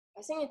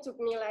I think it took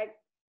me like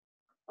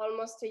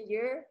almost a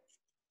year,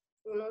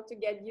 you know, to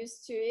get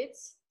used to it.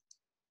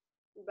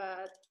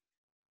 But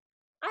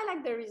I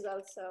like the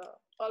results, so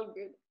all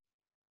good.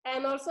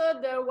 And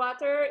also the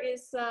water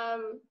is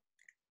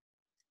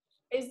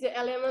the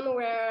element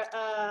where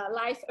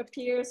life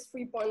appears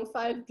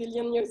 3.5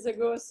 billion years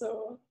ago.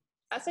 So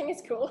I think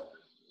it's cool.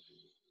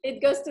 It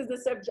goes to the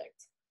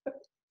subject.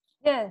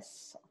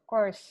 Yes, of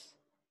course.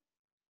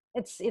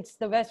 It's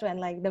the best when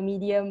like the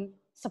medium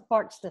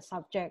supports the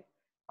subject,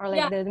 or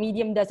like the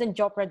medium doesn't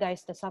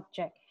jeopardize the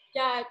subject.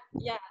 Yeah.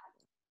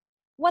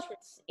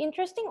 What's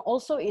interesting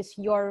also is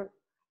your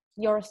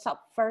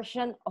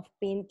subversion of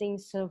painting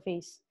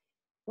surface.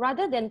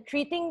 Rather than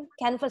treating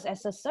canvas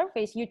as a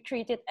surface, you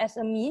treat it as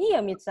a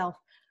medium itself.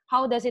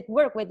 How does it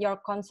work with your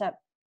concept?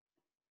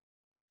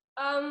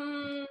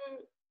 I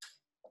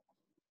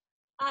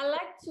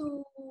like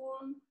to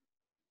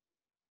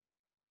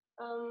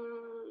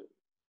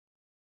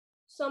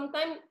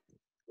sometimes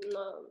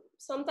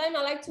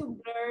I like to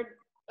blur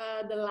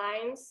the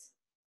lines,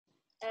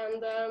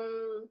 and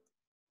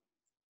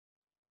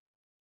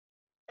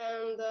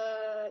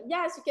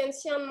yeah, as you can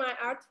see on my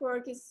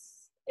artwork,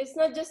 it's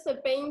not just a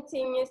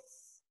painting.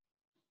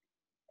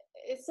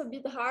 It's a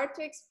bit hard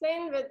to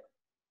explain, but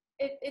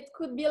it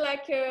could be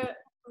like a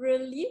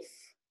relief.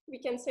 We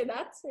can say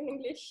that in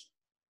English.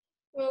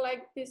 You know,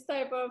 like this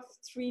type of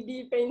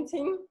 3D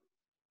painting.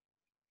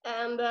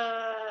 And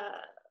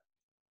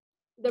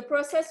the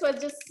process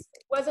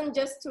wasn't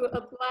just to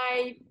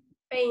apply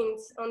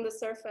paint on the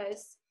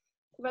surface,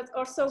 but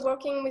also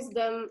working with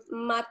the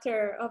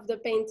matter of the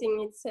painting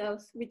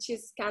itself, which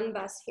is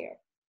canvas here.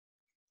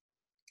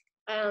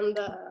 And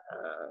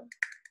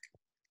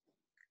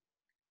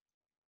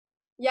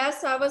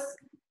yes, I was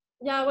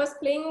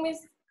playing with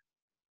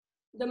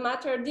the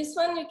matter. This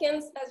one,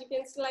 as you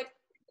can see, like,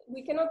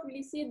 we cannot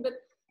really see it, but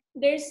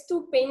there's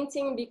two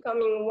paintings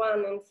becoming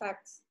one, in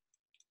fact.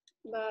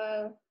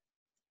 But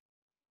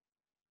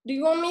do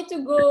you want me to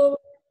go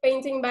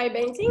painting by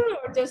painting,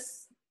 or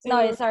just No,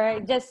 it's all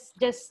right. Just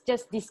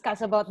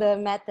discuss about the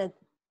method.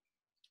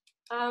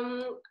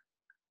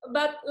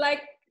 But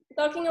like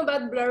talking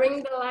about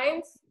blurring the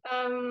lines,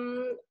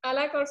 I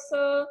like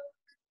also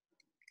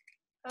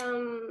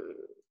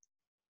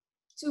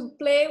to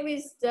play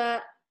with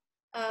the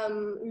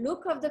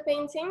look of the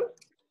painting.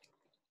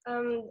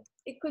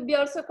 It could be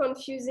also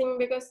confusing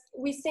because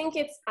we think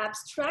it's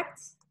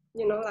abstract,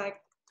 you know, like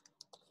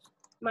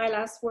my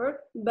last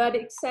work, but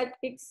it's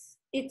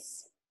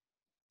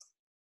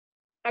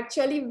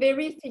actually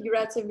very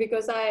figurative,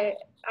 because I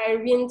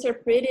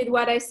reinterpreted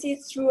what I see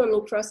through a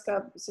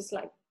microscope. It's just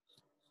like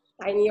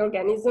tiny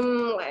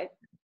organism, like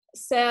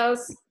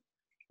cells.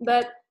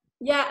 But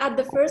yeah, at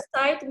the first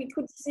sight, we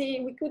could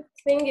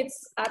think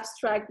it's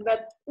abstract,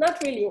 but not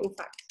really, in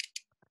fact.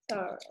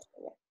 So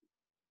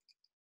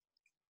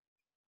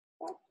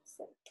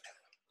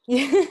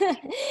yeah.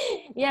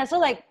 Yeah, so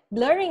like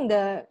blurring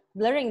the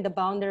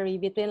boundary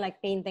between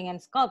like painting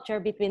and sculpture,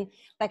 between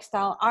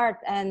textile art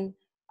and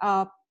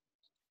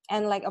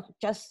like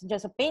just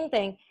a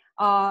painting,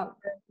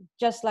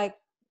 just like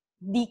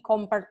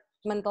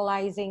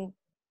decompartmentalizing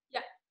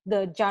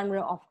the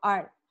genre of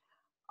art.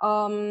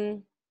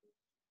 I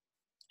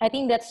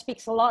think that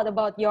speaks a lot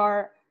about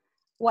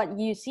what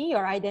you see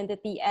your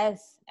identity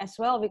as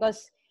well,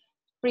 because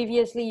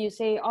previously you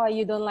say, oh,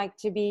 you don't like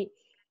to be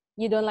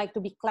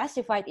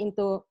classified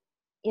into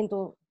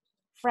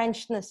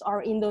Frenchness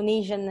or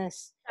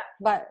Indonesianness,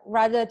 but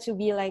rather to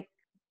be like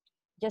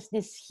just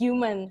this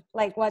human,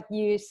 like what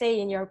you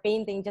say in your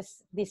painting,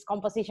 just this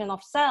composition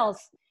of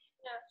cells,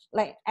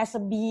 like as a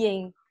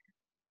being.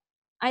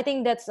 I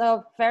think that's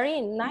a very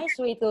nice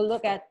way to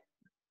look at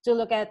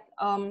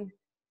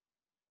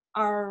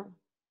our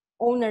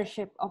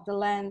ownership of the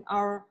land,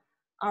 our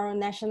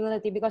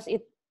nationality, because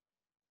it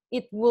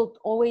will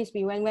always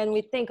be, when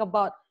we think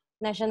about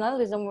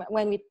nationalism,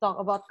 when we talk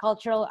about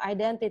cultural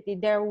identity,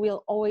 there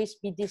will always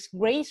be this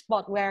gray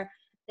spot where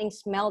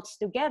things melts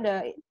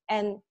together,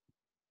 and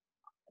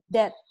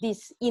that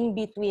this in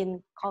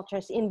between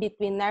cultures, in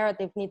between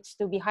narrative needs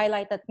to be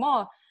highlighted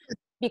more,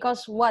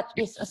 because what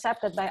is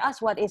accepted by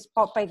us, what is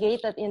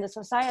propagated in the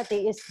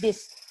society, is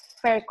this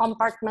very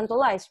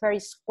compartmentalized, very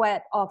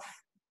squared of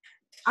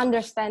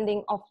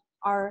understanding of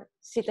our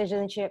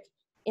citizenship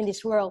in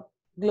this world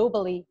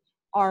globally,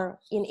 or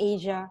in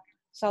Asia,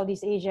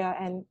 Southeast Asia,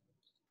 and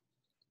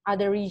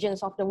other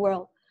regions of the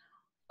world.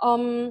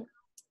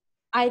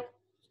 I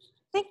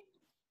think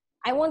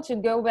I want to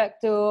go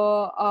back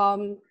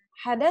to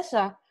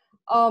Hadassah.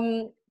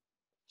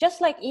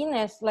 Just like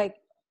Ines, like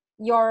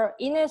your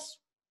Ines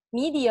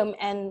medium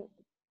and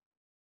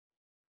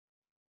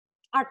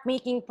art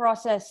making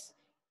process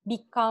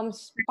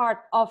becomes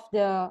part of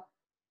the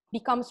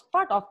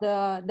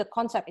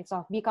concept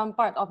itself, become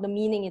part of the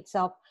meaning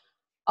itself.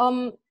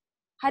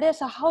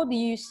 Hadassah, how do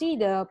you see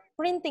the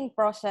printing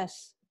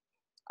process?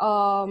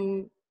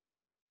 Does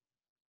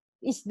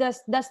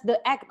the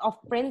act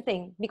of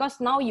printing,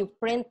 because now you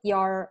print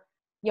your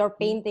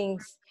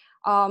paintings,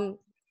 how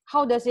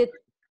does it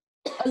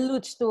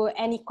alludes to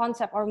any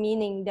concept or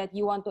meaning that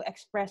you want to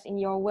express in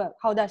your work?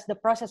 How does the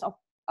process of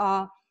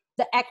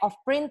the act of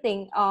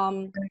printing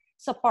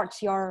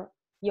supports your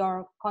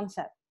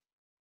concept?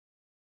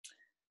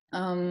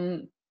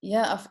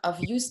 Yeah,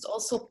 I've used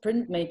also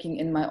printmaking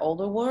in my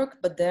older work,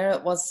 but there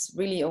was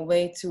really a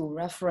way to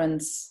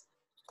reference,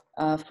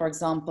 for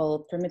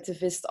example,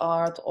 primitivist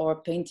art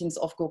or paintings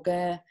of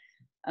Gauguin.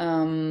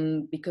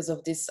 Because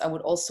of this, I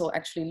would also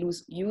actually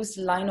use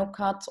lino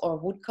cut or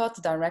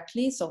woodcut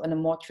directly, so in a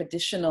more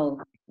traditional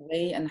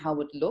way and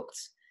how it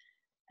looked.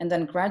 And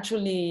then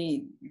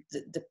gradually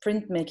the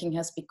printmaking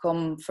has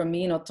become, for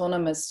me, an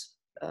autonomous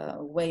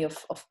way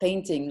of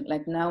painting.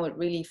 Like now it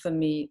really, for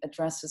me,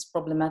 addresses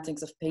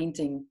problematics of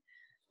painting,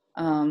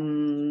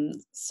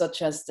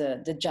 such as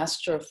the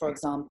gesture, for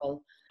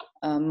example.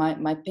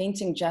 My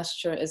painting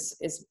gesture is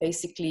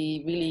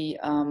basically really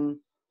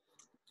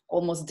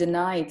almost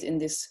denied in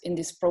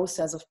this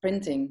process of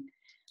printing.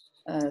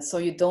 So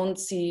you don't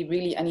see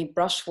really any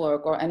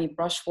brushwork or any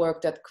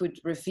brushwork that could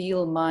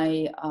reveal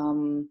my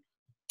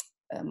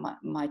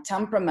my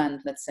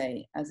temperament, let's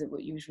say, as it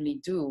would usually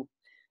do.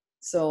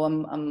 So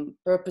I'm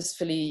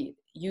purposefully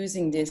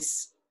using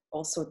this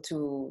also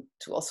to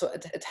also,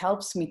 it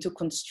helps me to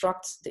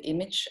construct the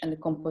image and the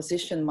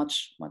composition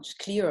much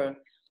clearer.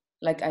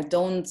 Like I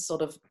don't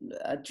sort of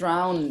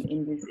drown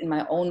in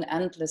my own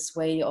endless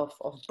way of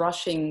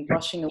brushing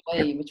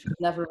away, which was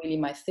never really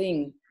my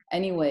thing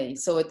anyway.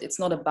 So it's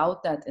not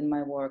about that in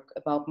my work,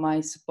 about my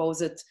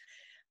supposed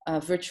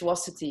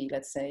virtuosity,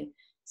 let's say.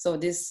 So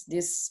this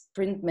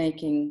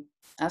printmaking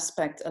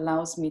aspect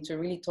allows me to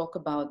really talk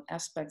about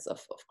aspects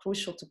of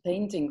crucial to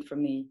painting for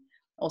me.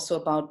 Also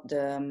about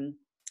the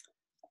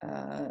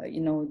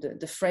you know,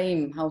 the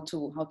frame, how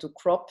to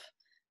crop,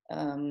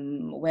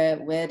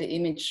 where the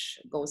image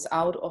goes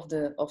out of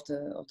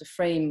the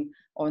frame,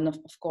 or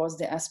of course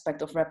the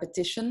aspect of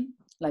repetition.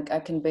 Like I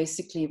can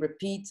basically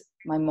repeat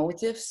my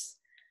motifs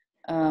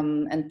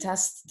and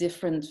test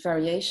different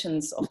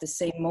variations of the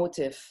same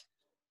motif.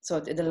 So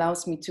it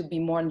allows me to be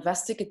more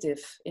investigative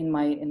in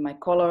my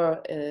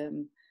color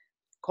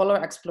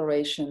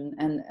exploration,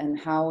 and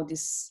how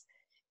this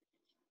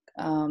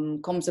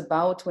comes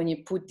about when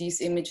you put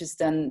these images,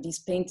 then these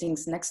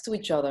paintings next to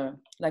each other.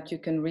 Like you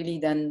can really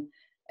then,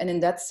 and in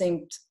that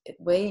same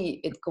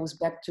way, it goes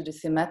back to the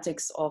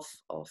thematics of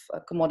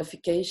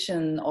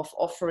commodification, of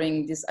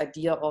offering this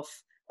idea of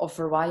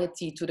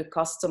variety to the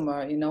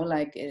customer, you know,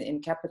 like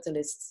in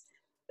capitalist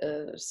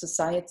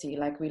society.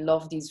 Like we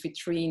love these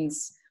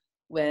vitrines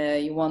where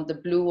you want the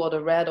blue or the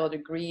red or the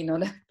green or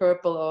the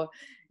purple, or,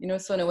 you know,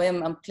 so in a way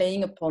I'm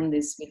playing upon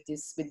this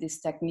with this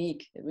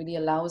technique. It really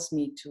allows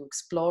me to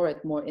explore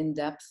it more in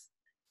depth,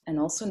 and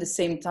also in the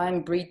same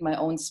time breed my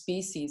own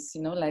species,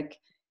 you know, like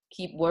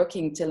keep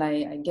working till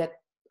I get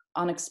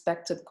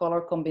unexpected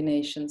color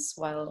combinations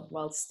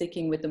while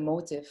sticking with the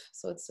motif.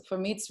 So it's, for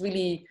me, it's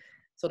really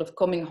sort of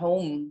coming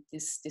home,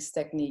 this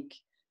technique,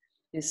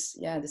 this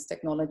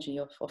technology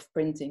of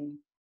printing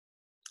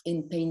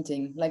in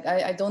painting. Like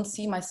I don't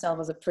see myself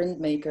as a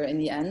printmaker in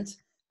the end.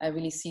 I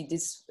really see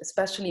this,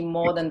 especially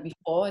more than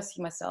before, I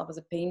see myself as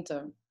a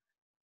painter.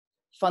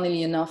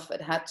 Funnily enough,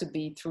 it had to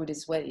be through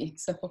this way.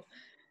 So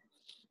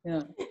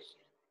yeah.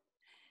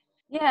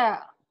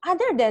 Yeah,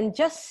 other than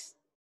just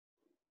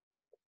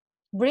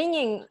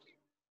bringing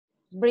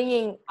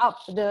up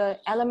the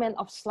element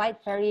of slight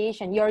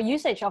variation, your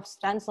usage of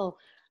stencil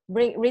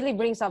really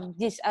brings up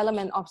this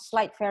element of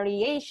slight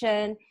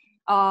variation,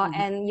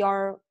 and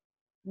your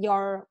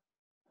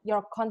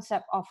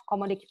concept of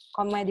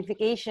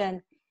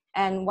commodification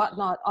and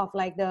whatnot of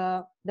like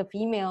the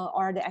female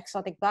or the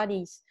exotic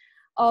bodies.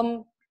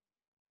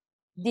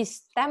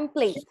 This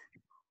template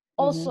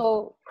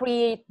also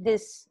create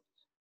this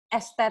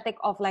aesthetic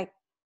of like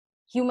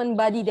human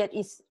body that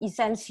is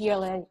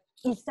essentialized,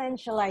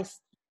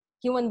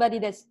 human body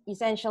that's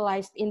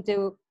essentialized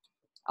into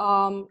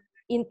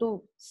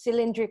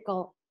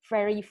cylindrical,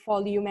 very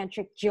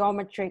volumetric,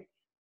 geometric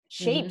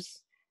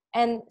shapes.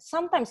 And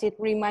sometimes it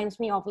reminds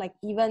me of like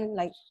even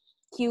like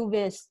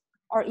cubist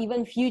or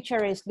even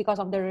futurist because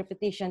of the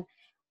repetition,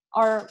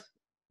 or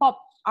pop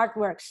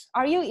artworks.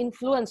 Are you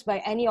influenced by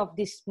any of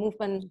this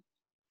movement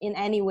in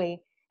any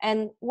way?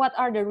 And what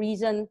are the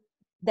reasons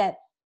that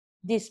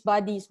these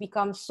bodies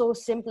become so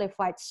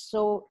simplified,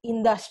 so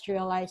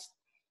industrialized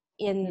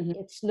in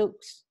its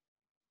looks?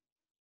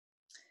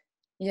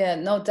 Yeah,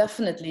 no,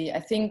 definitely. I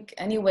think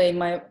anyway,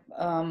 my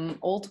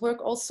old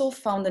work also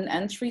found an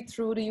entry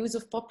through the use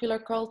of popular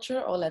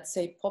culture, or let's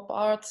say pop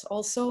art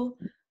also.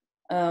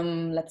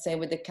 Let's say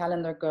with the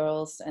Calendar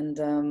Girls and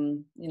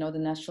you know, the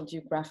National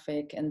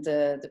Geographic and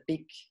the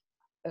big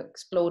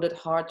exploded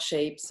heart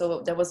shape.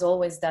 So there was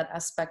always that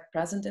aspect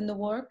present in the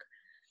work,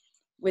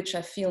 which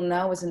I feel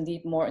now is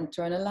indeed more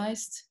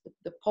internalized.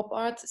 The pop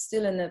art,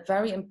 still in a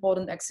very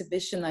important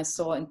exhibition I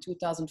saw in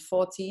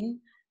 2014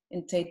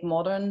 in Tate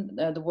Modern,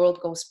 The World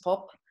Goes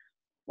Pop,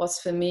 was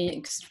for me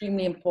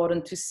extremely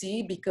important to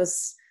see,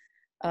 because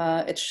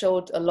it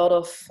showed a lot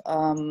of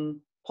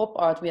pop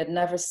art we had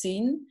never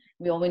seen.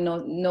 We only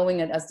knowing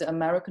it as the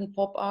American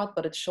pop art,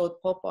 but it showed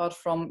pop art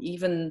from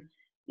even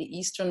the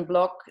Eastern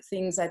Bloc,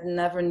 things I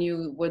never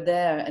knew were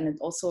there. And it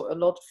also a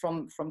lot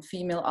from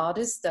female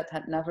artists that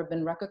had never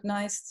been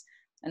recognized,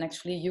 and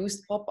actually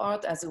used pop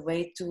art as a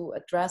way to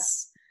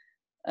address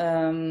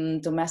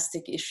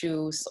domestic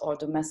issues or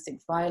domestic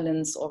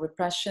violence or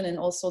repression in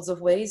all sorts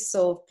of ways.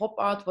 So pop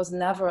art was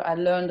never, I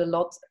learned a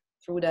lot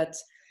through that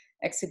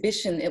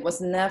exhibition. It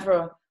was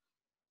never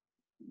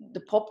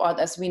the pop art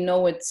as we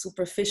know it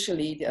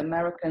superficially, the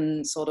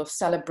American sort of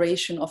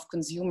celebration of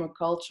consumer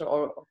culture,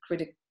 or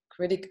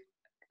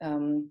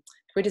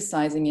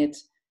criticizing it.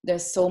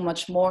 There's so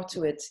much more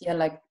to it. Yeah,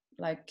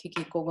 like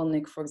Kiki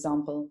Kogelnik, for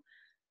example.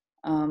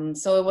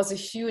 So it was a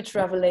huge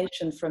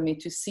revelation for me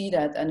to see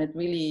that, and it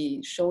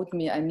really showed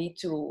me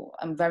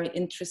I'm very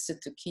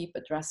interested to keep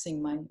addressing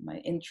my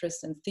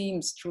interests and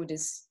themes through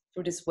this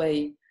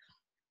way.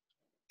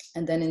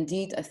 And then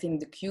indeed, I think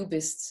the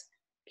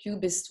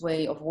cubist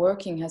way of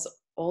working has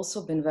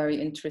also been very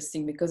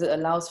interesting, because it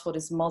allows for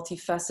this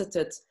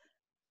multifaceted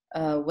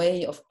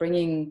way of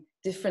bringing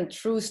different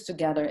truths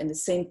together in the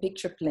same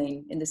picture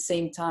plane in the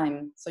same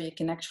time. So you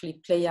can actually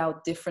play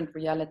out different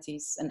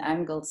realities and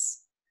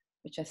angles,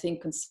 which I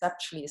think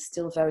conceptually is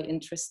still very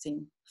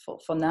interesting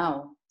for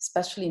now,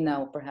 especially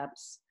now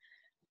perhaps.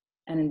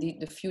 And indeed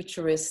the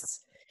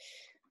futurists,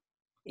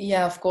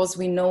 yeah, of course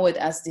we know it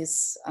as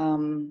this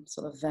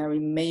sort of very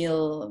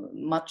male,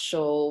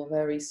 macho,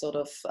 very sort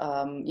of,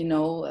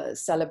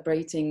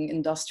 celebrating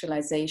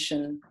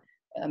industrialization,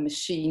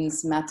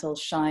 machines, metal,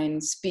 shine,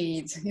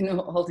 speed, you know,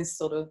 all these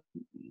sort of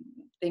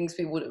things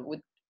we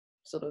would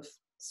sort of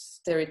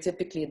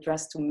stereotypically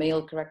address to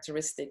male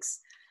characteristics.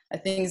 I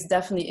think it's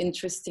definitely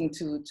interesting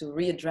to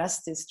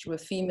readdress this through a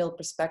female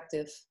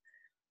perspective.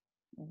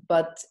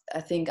 But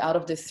I think out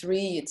of the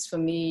three, it's for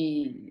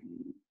me,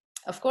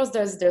 of course,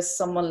 there's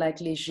someone like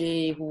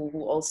Léger who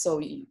also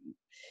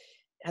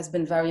has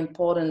been very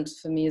important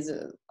for me, as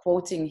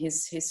quoting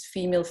his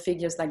female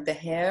figures, like the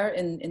hair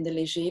in the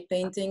Léger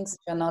paintings,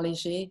 Bernard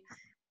Léger,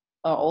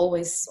 are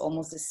always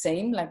almost the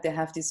same. Like they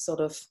have this sort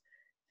of,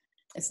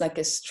 it's like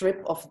a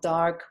strip of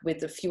dark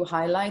with a few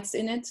highlights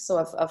in it. So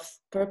I've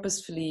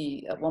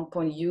purposefully at one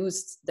point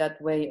used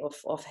that way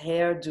of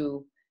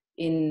hairdo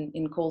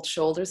in Cold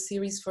Shoulder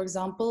series, for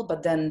example,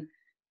 but then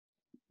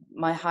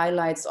my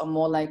highlights are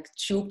more like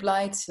tube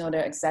lights, you know,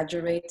 they're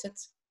exaggerated.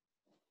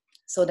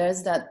 So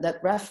there's that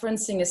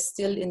referencing is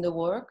still in the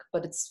work,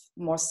 but it's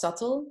more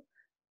subtle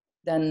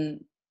than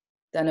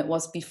it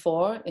was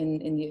before in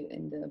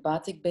the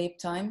Batik Babe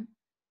time.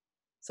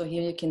 So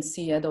here you can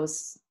see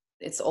those,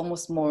 it's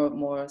almost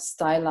more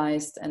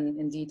stylized and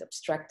indeed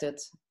abstracted,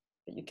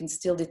 but you can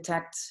still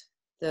detect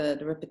the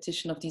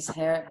repetition of these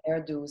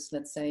hairdos,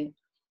 let's say.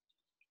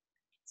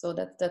 So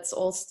that's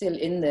all still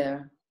in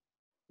there,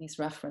 these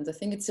references. I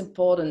think it's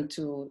important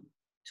to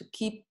to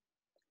keep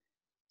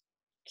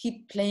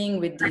playing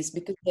with these,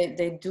 because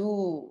they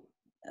do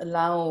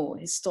allow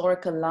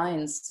historical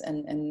lines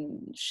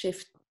and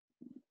shift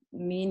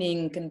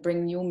meaning, can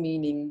bring new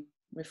meaning,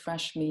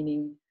 refresh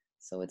meaning.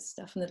 So it's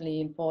definitely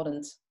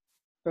important,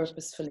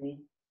 purposefully.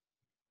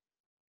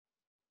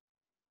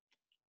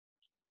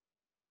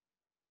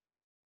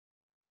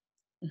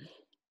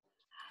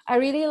 I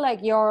really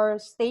like your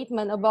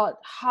statement about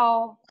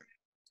how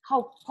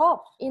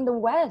pop in the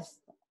West,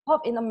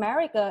 pop in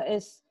America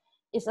is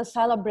a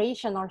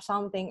celebration or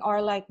something,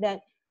 or like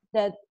that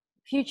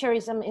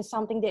futurism is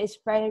something that is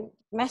very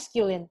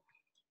masculine.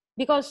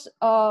 Because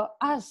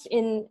I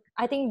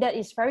think that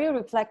is very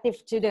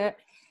reflective to the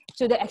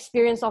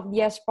experience of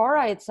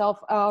diaspora itself.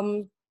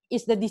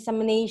 Is the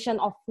dissemination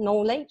of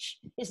knowledge,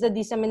 is the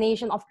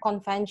dissemination of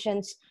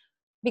conventions.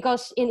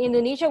 Because in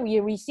Indonesia we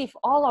receive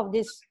all of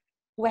this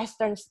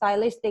Western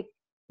stylistic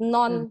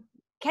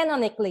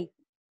non-canonically.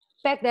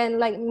 Back then,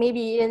 like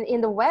maybe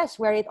in the West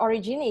where it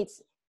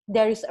originates,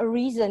 there is a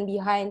reason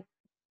behind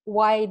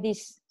why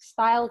this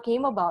style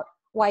came about,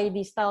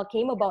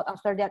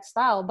 after that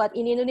style. But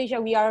in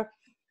Indonesia, we are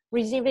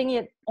receiving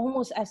it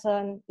almost as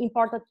an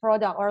imported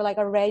product, or like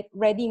a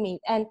ready-made,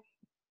 and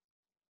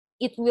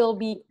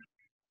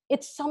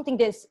it's something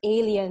that's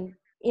alien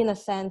in a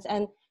sense,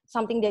 and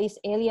something that is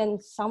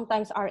alien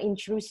sometimes are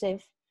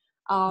intrusive.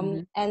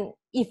 And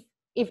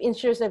if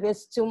intrusive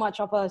is too much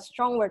of a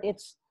strong word,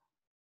 it's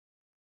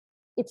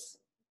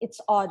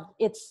odd,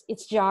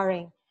 it's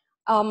jarring.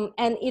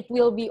 And it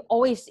will be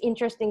always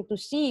interesting to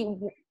see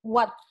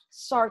what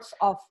sorts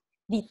of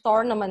the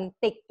tournament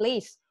take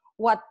place,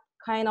 what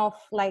kind of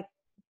like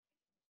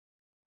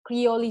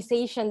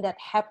creolization that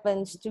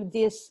happens to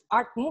this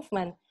art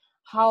movement,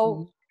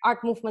 how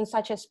art movements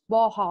such as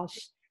Bauhaus,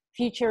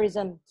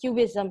 Futurism,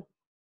 Cubism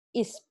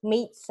is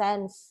made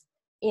sense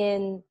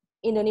in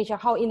Indonesia,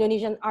 how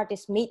Indonesian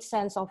artists made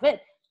sense of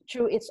it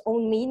through its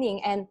own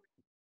meaning, and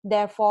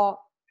therefore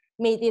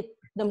made it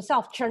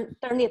themselves turn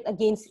it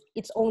against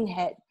its own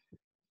head,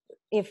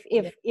 if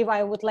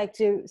I would like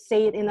to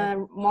say it in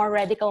a more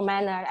radical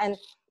manner.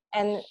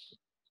 And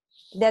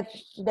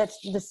that's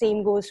the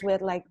same goes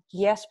with like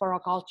diaspora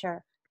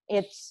culture.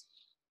 It's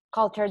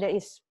culture that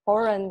is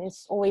foreign,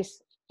 is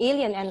always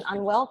alien and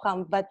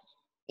unwelcome, but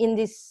in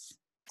this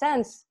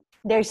sense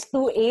there's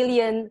two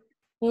alien,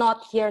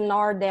 not here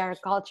nor there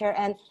culture,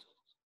 and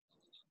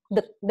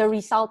the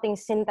resulting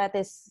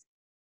synthetic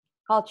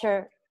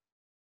culture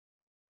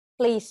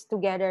place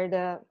together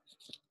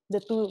the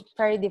two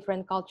very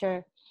different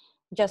culture,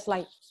 just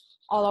like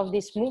all of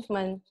this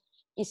movement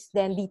is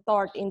then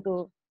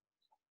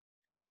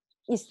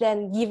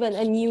given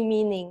a new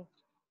meaning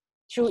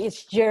through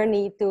its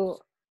journey to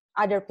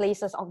other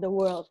places of the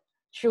world,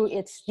 through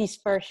its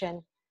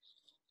dispersion.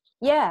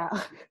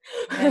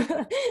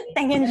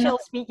 Tangential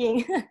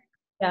speaking.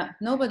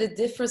 No, but it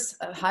differs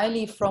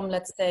highly from,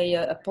 let's say,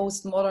 a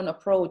postmodern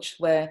approach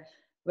where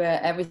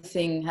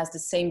everything has the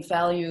same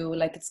value.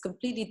 Like, it's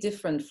completely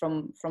different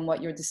from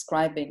what you're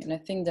describing, and I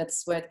think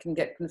that's where it can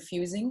get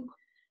confusing,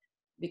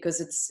 because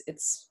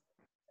it's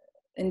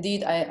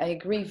indeed, I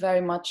agree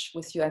very much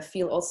with you. I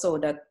feel also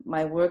that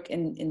my work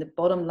in the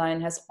bottom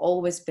line has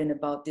always been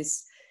about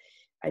this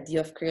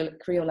idea of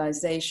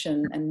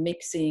creolization and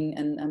mixing,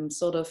 and I'm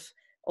sort of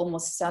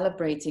almost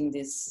celebrating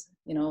this,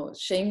 you know,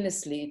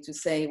 shamelessly, to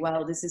say,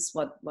 well, this is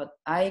what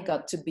I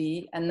got to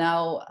be, and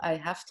now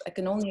I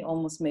can only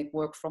almost make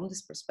work from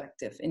this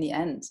perspective in the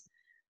end.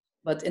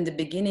 But in the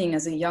beginning,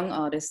 as a young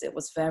artist, it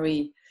was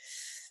very,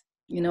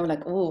 you know,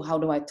 like, oh, how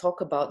do I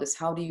talk about this?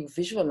 How do you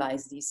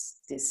visualize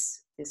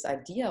this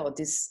idea or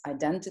this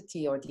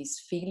identity or these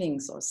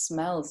feelings or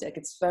smells? Like,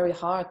 it's very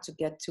hard to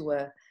get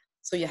to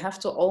so you have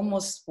to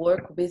almost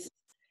work with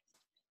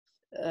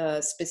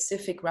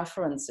specific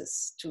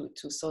references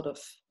to sort of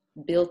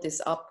build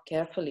this up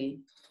carefully,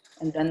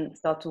 and then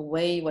start to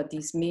weigh what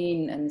these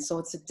mean. And so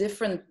it's a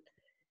different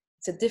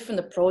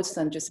approach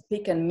than just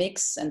pick and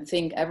mix and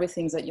think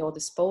everything's at your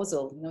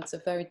disposal. You know, it's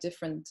a very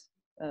different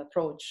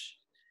approach.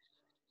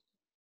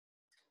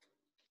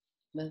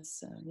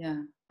 That's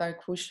very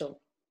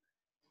crucial.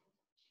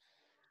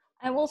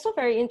 I'm also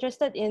very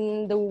interested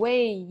in the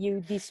way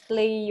you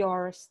display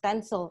your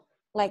stencil,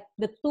 like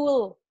the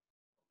tool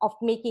of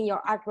making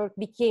your artwork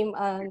became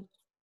an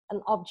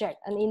object,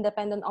 an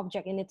independent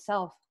object in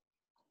itself.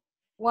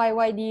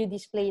 Why do you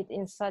display it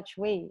in such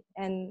way?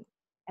 And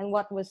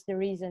what was the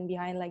reason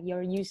behind like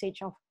your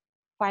usage of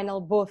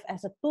vinyl both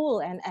as a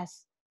tool and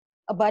as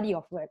a body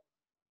of work?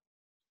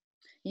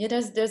 Yeah,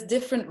 there's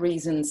different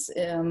reasons.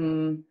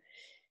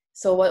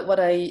 So what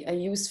I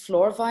use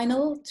floor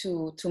vinyl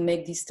to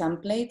make these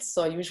templates.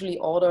 So I usually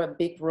order a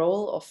big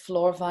roll of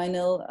floor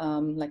vinyl,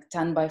 like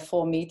 10 by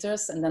 4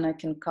 meters, and then I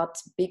can cut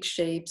big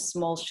shapes,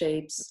 small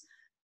shapes.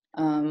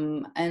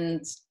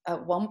 And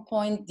at one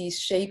point, these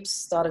shapes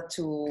started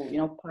to, you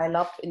know, pile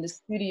up in the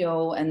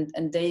studio,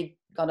 and they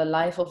got a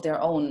life of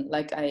their own.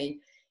 Like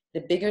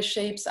the bigger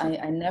shapes,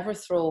 I never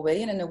throw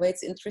away. And in a way,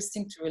 it's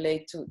interesting to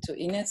relate to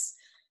Ines,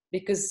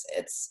 because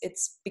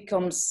it's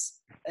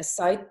becomes a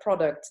side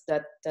product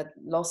that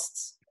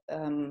lost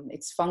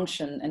its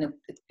function, and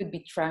it could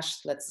be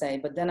trashed, let's say.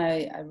 But then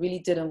I really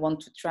didn't want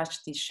to trash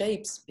these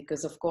shapes,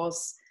 because of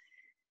course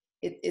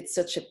it's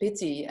such a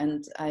pity,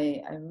 and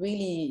I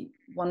really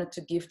wanted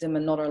to give them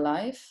another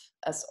life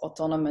as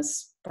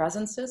autonomous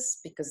presences,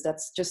 because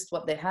that's just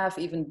what they have,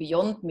 even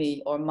beyond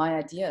me or my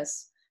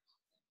ideas.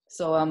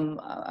 So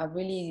I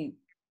really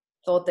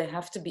thought they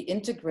have to be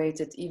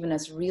integrated even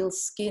as real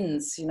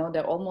skins. You know,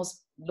 they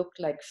almost look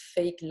like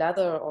fake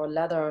leather or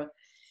leather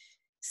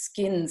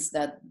skins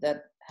that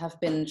have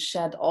been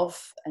shed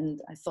off.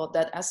 And I thought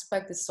that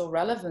aspect is so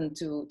relevant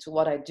to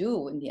what I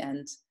do in the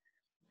end,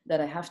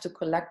 that I have to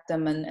collect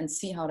them and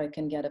see how they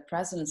can get a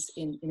presence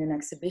in an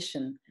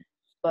exhibition.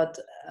 But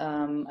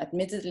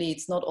admittedly,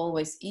 it's not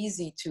always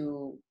easy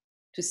to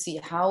see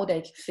how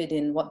they fit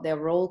in, what their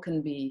role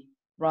can be,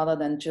 rather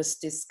than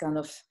just this kind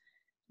of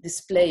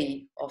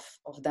display of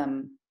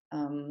them.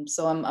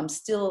 So I'm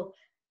still,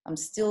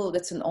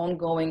 that's an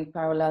ongoing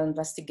parallel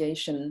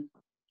investigation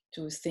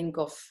to think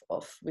of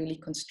really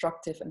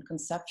constructive and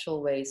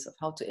conceptual ways of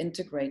how to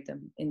integrate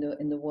them in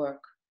the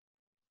work.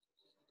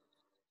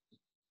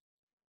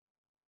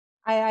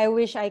 I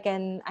wish I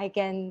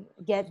can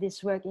get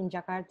this work in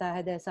Jakarta,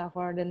 Hadassah,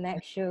 for the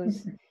next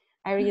shows.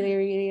 I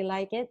really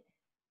like it.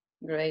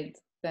 Great,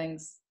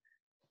 thanks.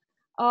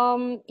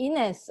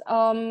 Ines,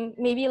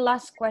 maybe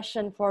last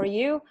question for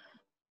you.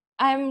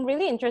 I'm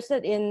really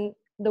interested in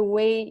the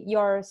way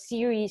your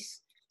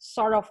series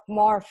sort of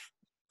morph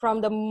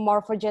from the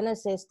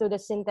morphogenesis to the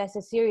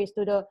synthesis series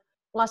to the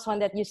last one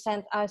that you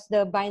sent us,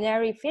 the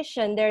binary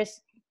fission.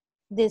 There's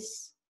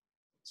this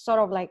sort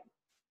of like,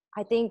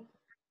 I think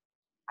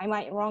I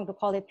might wrong to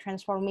call it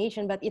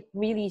transformation, but it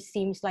really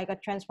seems like a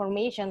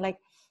transformation. Like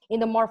in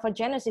the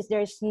morphogenesis,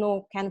 there's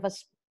no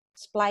canvas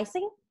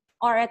splicing,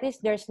 or at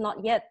least there's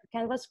not yet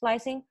canvas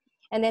splicing.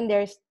 And then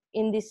there's,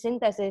 in this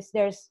synthesis,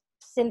 there's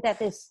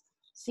synthesis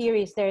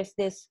series, there's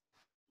this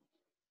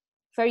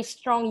very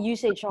strong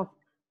usage of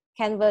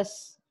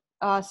canvas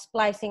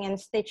splicing and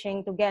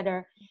stitching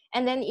together.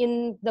 And then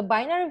in the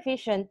binary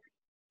fission,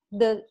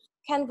 the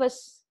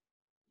canvas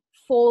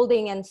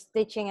folding and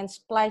stitching and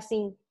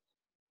splicing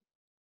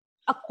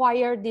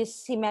acquire this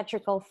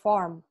symmetrical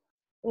form.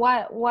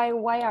 Why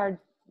are,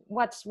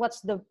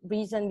 what's the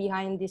reason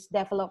behind this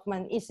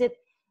development? Is it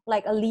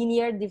like a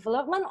linear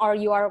development, or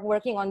you are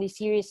working on the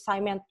series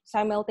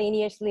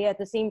simultaneously at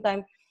the same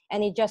time,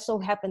 and it just so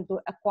happened to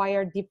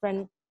acquire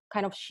different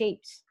kind of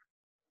shapes?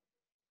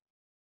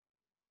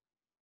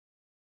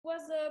 It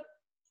was a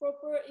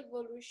proper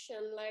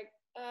evolution. Like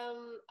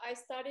I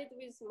started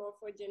with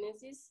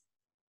morphogenesis,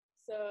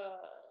 so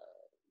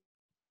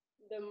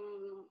the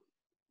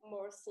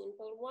more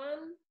simple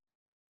one.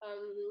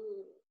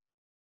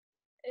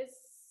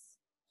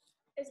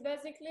 It's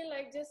basically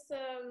like just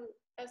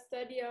a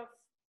study of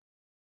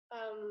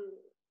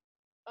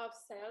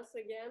cells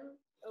again,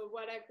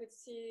 what I could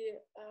see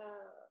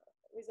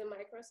with a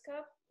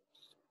microscope,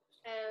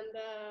 and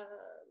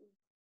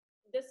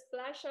the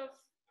splash of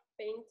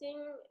painting.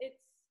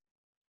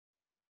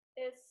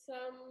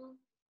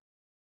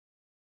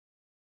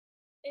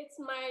 It's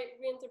my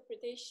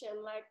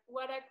reinterpretation. Like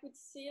what I could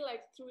see,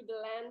 like through the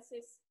lens,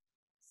 is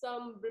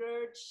some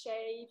blurred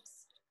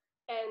shapes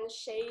and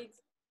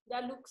shades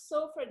that look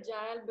so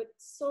fragile but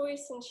so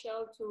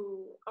essential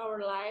to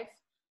our life,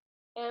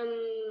 and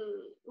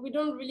we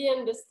don't really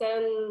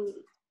understand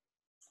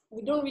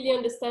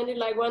it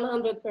like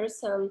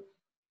 100%.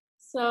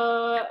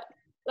 So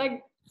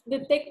like the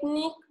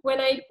technique, when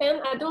I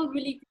pen, I don't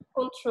really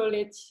control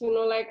it, you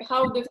know, like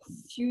how the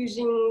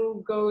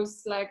fusing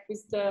goes, like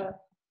with the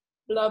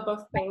blob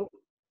of paint.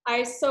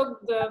 I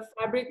soak the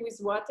fabric with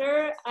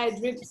water, I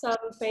drip some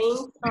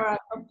paint, or I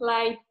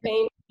apply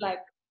paint like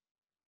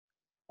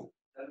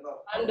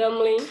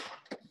randomly,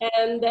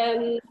 and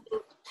then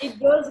it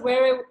goes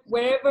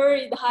wherever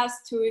it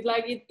has to.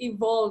 It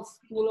evolves,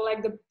 you know,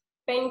 like the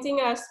painting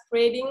are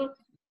spreading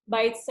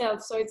by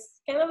itself. So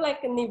it's kind of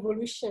like an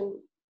evolution.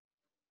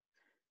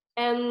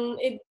 And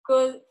it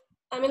goes,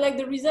 I mean, like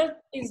the result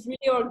is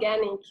really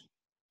organic.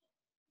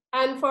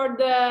 And for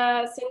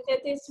the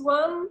synthesis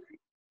one,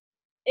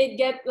 it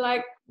gets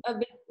like a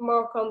bit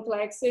more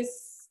complex.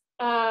 It's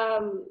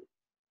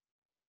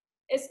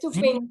two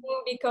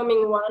painting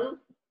becoming one.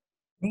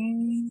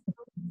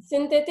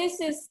 Synthesis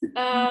is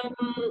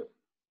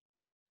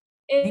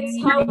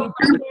it's how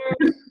matter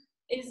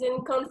is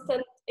in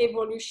constant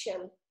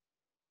evolution,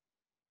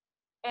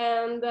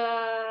 and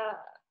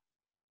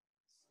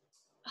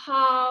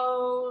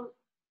how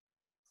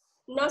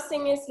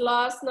nothing is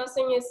lost,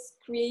 nothing is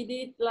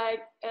created,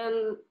 like,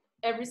 and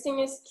everything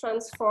is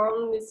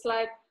transformed. It's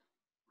like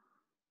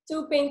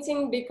two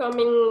paintings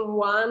becoming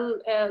one,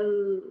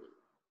 and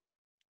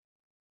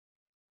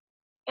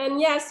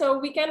yeah, so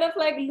we kind of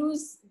like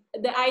lose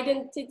the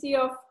identity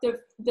of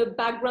the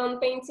background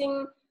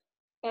painting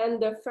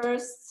and the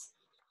first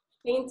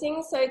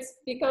painting. So it's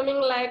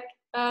becoming like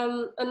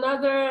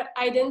another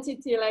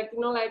identity, like, you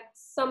know, like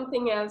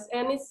something else.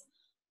 And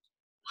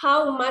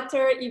how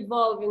matter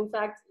evolve. In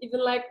fact,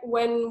 even like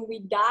when we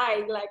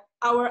die, like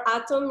our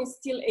atom is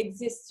still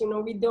exists, you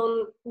know,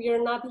 we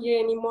are not here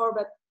anymore,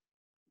 but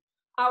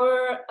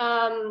our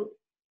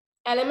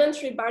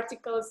elementary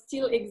particles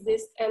still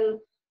exist and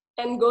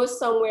go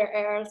somewhere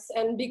else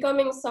and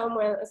becoming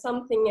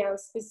something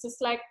else. It's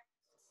just like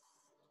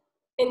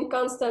in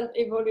constant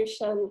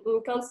evolution,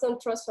 in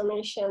constant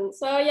transformation.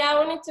 So yeah, I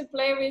wanted to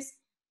play with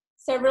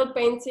several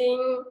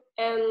painting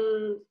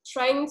and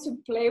trying to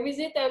play with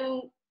it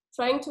and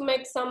trying to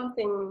make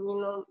something, you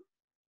know,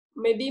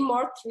 maybe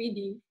more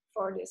 3D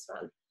for this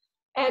one.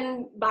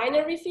 And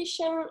binary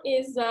fission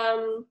is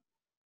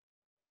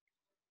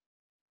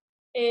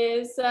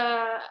is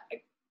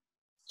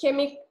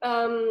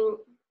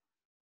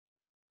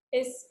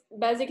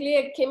basically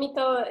a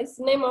chemical. It's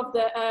the name of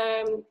the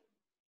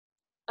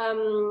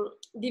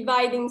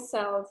dividing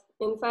cells.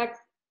 In fact,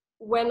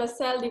 when a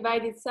cell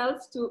divides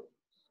itself to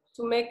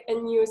make a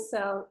new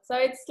cell. So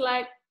it's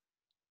like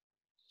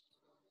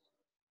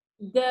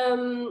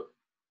the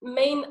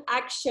main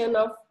action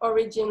of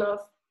origin of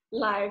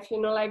life,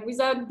 you know, like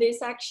without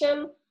this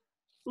action,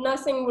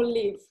 nothing will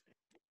live,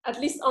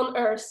 at least on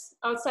Earth.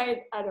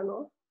 Outside, I don't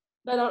know,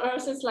 but on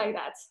Earth it's like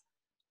that.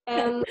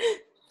 And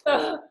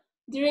so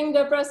during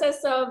the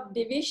process of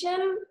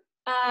division,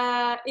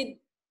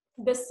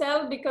 the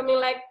cell becoming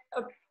like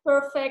a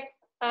perfect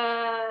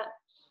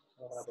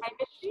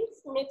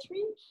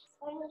symmetry.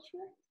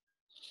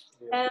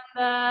 And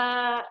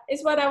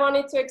it's what I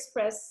wanted to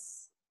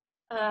express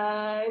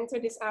into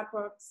this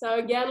artwork. So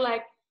again,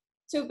 like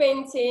two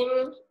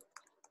painting,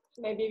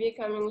 maybe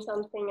becoming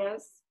something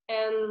else,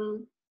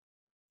 and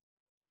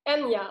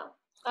yeah.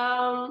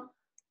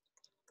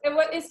 And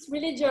what is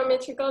really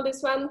geometrical,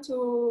 this one,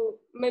 to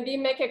maybe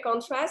make a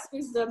contrast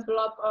with the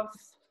blob of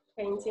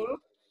painting,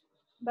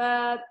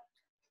 but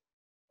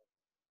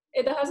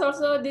it has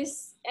also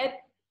this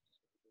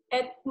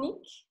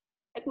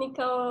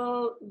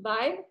ethnical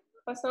vibe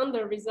also on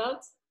the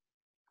results.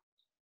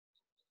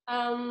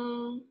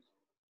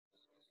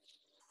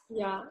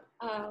 Yeah,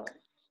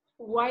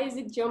 why is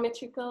it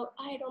geometrical?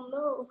 I don't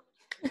know.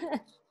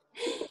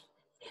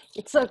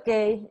 It's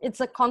okay.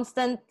 It's a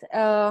constant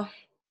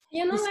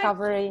you know,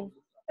 discovery. Like,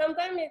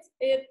 sometimes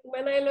it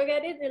when I look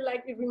at it,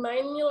 it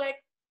reminds me,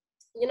 like,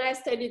 you know, I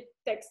studied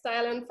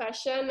textile and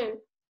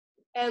fashion,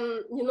 and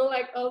you know,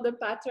 like all the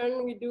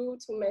pattern we do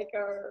to make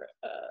our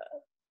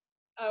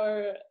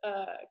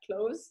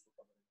clothes,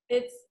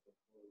 it's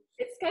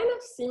kind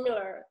of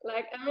similar.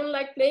 Like, I mean,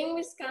 like playing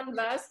with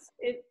canvas,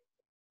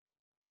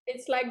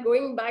 it's like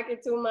going back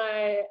into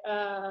my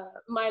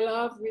my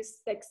love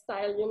with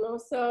textile, you know.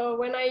 So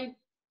when I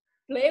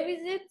play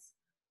with it,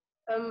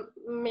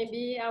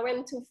 maybe I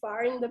went too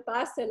far in the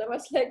past, and I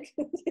was like,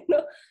 you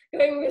know,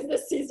 going with the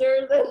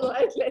scissors and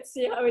like, let's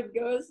see how it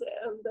goes,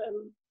 and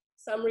then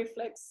some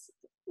reflex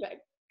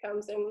like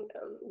comes in,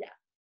 yeah.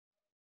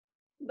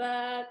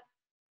 But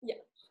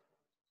yeah,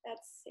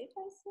 that's it,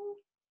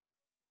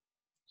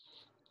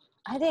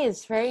 I think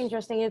it's very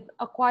interesting. It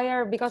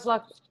acquire because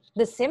like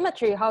the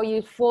symmetry, how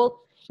you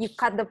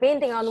cut the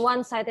painting on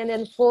one side and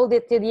then fold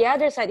it to the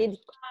other side.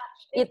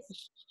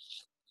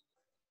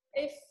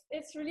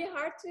 It's really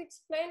hard to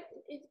explain.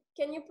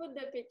 Can you put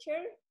the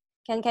picture?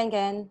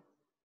 Can.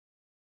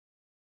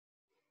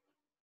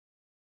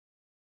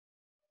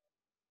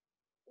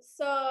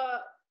 So,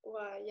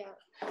 well, yeah.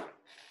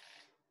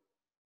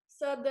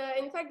 So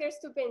in fact, there's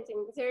two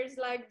paintings. There's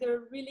like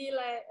the really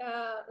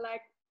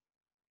like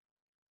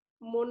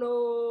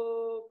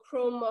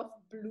monochrome of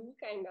blue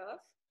kind of,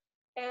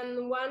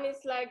 and one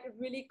is like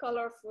really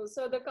colorful.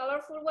 So the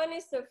colorful one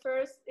is the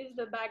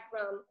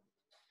background,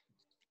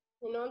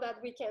 you know,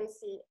 that we can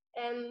see.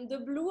 And the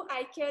blue,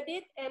 I cut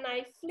it and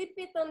I flip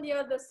it on the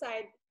other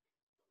side,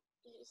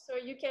 so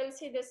you can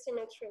see the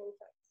symmetry. In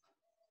fact,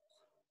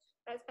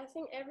 I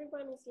think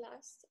everyone is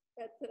last,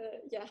 but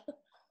yeah.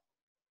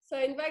 So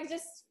in fact,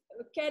 just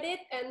cut it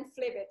and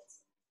flip it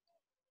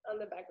on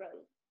the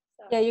background.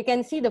 So. Yeah, you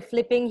can see the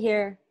flipping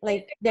here.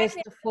 Like there's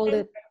the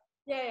folded.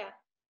 Yeah.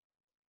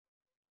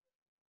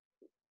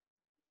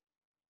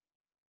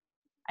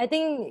 I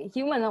think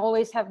humans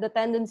always have the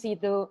tendency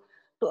to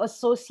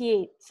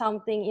associate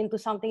something into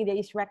something that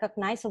is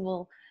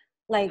recognizable.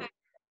 Like,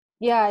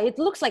 yeah, it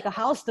looks like a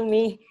house to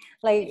me.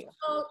 Like, it's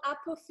called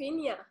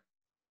apophenia.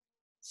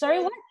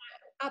 Sorry, what?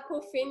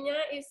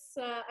 Apophenia is,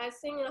 I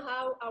think,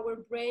 how our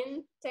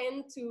brain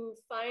tend to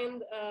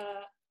find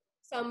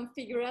some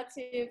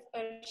figurative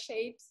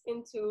shapes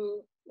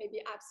into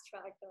maybe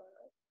abstract. I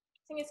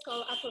think it's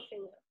called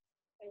apophenia.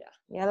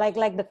 Yeah,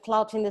 like the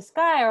clouds in the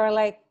sky, or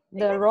like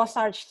the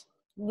Rorschach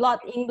blood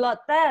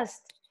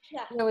test.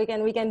 Yeah. You know, we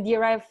can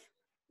derive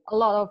a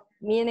lot of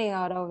meaning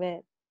out of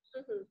it.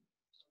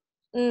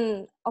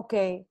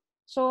 Okay,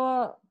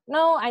 so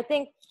now I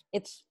think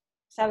it's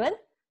 7.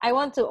 I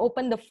want to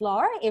open the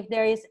floor. If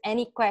there is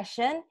any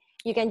question,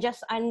 you can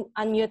just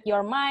unmute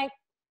your mic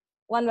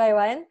one by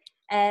one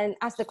and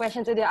ask the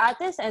question to the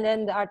artist, and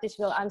then the artist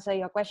will answer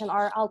your question.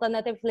 Or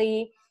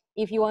alternatively,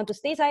 if you want to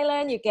stay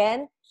silent, you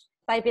can.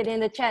 type it in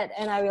the chat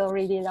and I will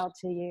read it out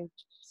to you.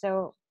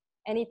 So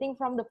anything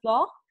from the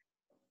floor?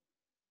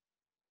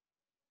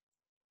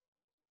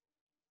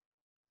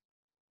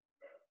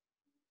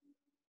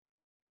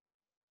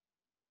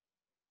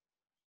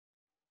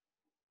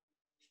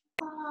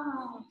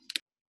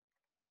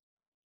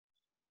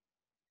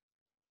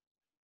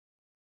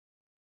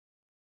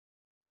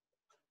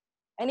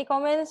 Any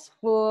comments,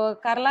 Bu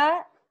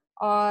Carla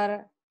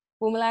or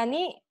Bu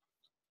Melani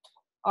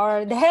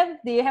or Deb?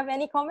 Do you have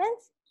any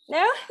comments?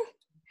 No?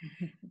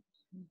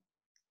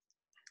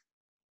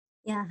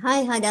 Yeah,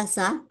 hi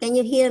Hadassah. Can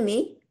you hear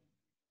me?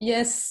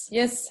 Yes,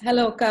 yes.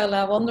 Hello,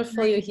 Carla.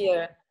 Wonderful you're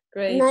here.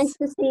 Great. Nice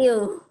to see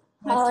you.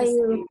 Nice How to are see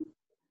you?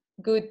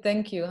 Good,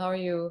 thank you. How are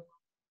you?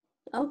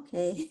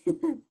 Okay.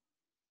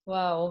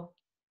 Wow,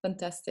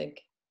 fantastic.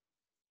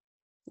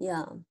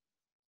 Yeah.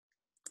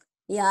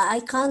 Yeah, I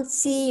can't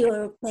see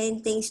your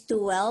paintings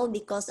too well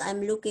because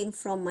I'm looking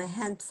from my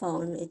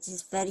handphone. It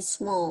is very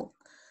small.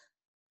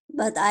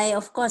 But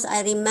of course,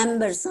 I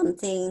remember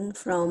something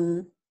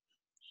from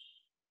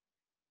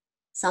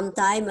some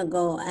time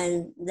ago,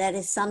 and there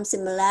is some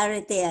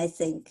similarity, I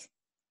think.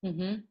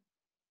 Mm-hmm.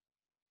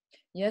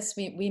 Yes,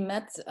 we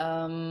met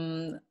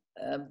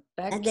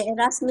back. At the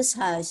Erasmus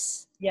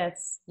House.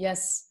 Yes,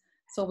 yes.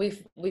 So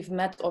we've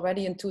met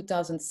already in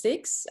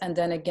 2006, and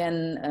then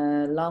again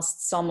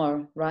last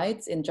summer, right,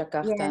 in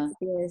Jakarta. Yes,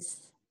 yes.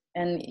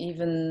 And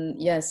even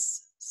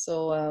yes.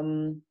 So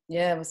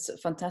yeah, it was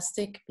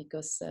fantastic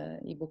because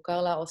Ibu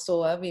Carla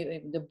also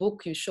the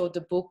book you showed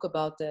the book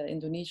about the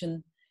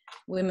Indonesian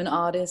women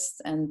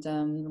artists, and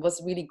it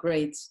was really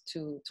great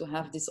to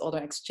have this other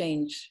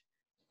exchange.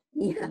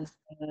 Yeah.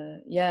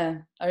 And, yeah,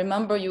 I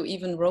remember you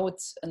even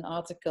wrote an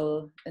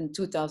article in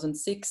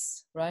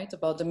 2006, right,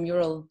 about the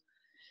mural.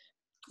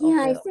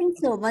 Yeah, I think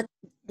so. But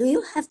do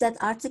you have that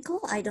article?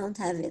 I don't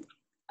have it.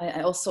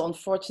 I also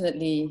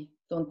unfortunately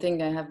don't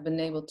think I have been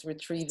able to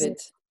retrieve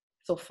it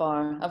so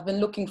far. I've been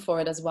looking for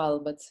it as well,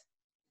 but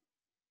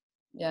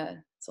yeah,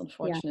 it's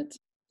unfortunate.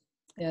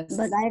 Yeah. Yes.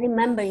 But I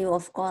remember you,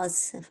 of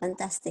course.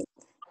 Fantastic.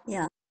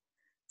 Yeah.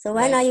 So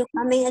when Right. are you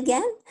coming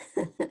again?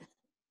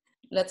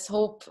 Let's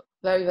hope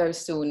very, very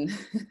soon.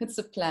 It's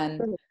a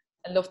plan.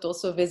 I'd love to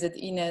also visit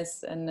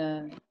Ines, and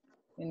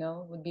you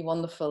know, it would be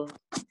wonderful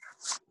to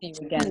see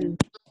you again.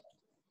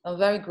 I'm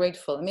very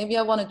grateful. Maybe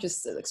I want to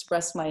just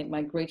express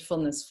my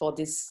gratefulness for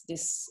this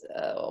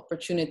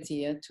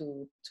opportunity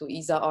to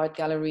ISA Art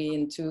Gallery,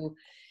 and to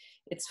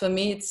it's for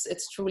me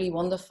it's truly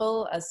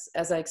wonderful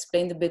as I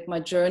explained a bit my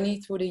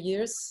journey through the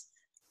years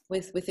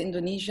with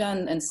Indonesia,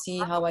 and see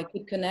how I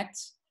could connect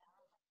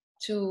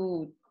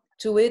to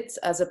it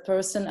as a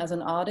person, as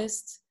an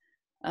artist.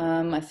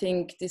 I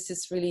think this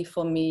is really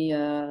for me,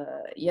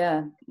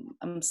 yeah,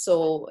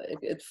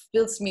 it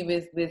fills me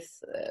with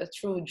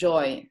true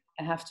joy,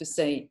 I have to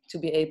say, to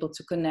be able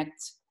to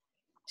connect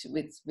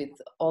with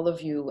all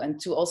of you, and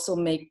to also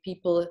make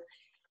people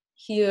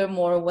here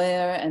more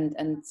aware,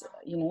 and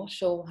you know,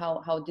 show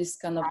how this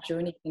kind of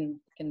journey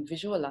can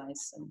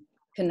visualize and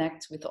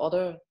connect with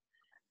other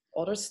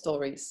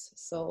stories.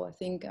 So I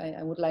think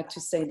I would like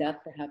to say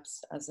that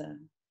perhaps as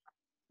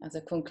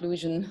a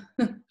conclusion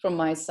from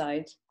my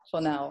side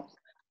for now.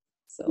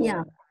 So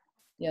yeah.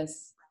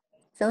 Yes.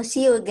 So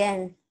see you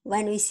again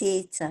when we see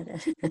each other.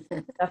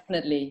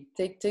 Definitely.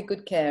 Take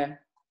good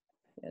care.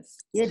 Yes.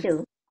 You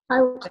too.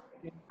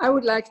 I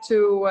would like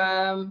to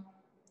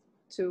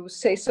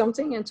say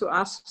something and to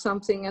ask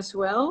something as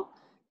well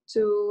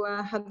to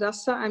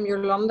Hadassah. I'm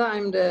Yolanda.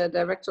 I'm the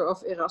director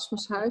of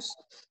Erasmus House.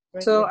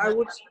 Great. So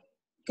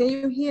can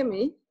you hear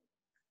me?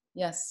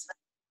 Yes.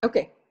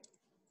 Okay.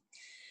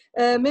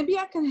 Maybe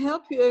I can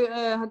help you,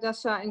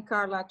 Hadassah and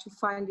Carla, to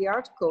find the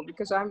article,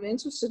 because I'm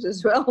interested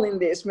as well in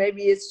this.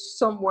 Maybe it's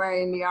somewhere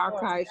in the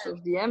archives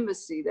of the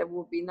embassy. That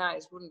would be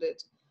nice, wouldn't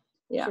it?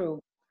 Yeah.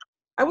 True.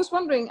 I was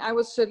wondering, I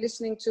was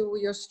listening to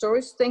your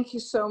stories. Thank you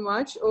so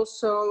much.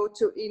 Also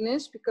to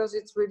Ines, because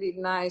it's really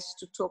nice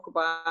to talk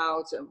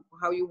about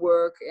how you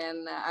work.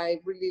 And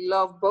I really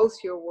love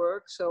both your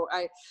work. So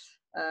I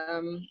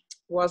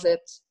was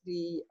at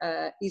the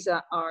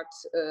ISA Art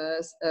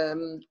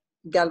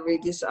Gallery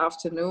this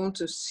afternoon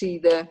to see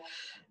the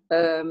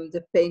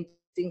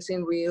paintings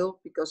in real,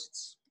 because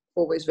it's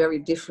always very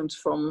different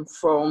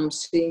from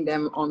seeing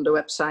them on the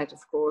website,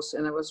 of course.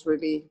 And I was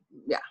really,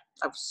 yeah,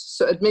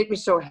 so it made me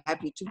so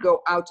happy to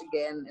go out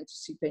again and to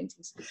see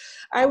paintings.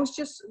 I was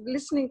just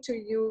listening to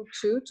you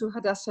too, to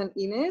Hadassah and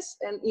Ines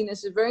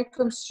is very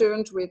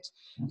concerned with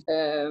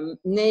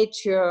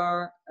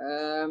nature,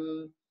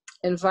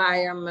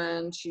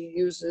 environment. She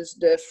uses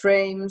the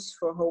frames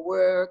for her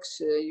works,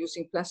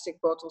 using plastic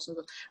bottles. And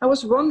I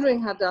was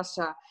wondering,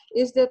 Hadassah,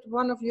 is that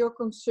one of your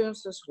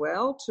concerns as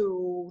well,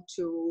 to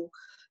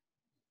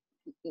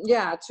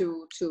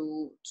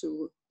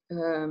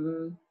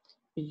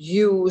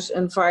use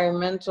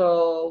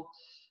environmental,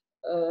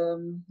 how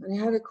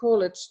do you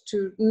call it,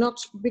 to not,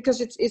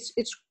 because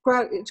it's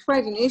quite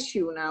an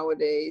issue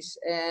nowadays,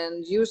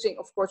 and using,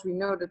 of course, we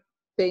know that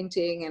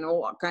painting and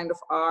all kind of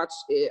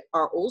arts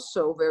are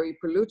also very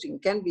polluting,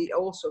 can be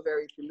also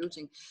very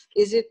polluting.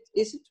 Is it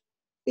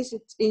is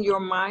it in your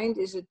mind?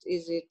 Is it?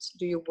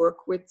 Do you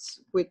work with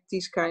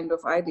these kind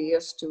of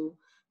ideas to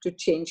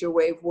change your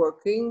way of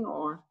working,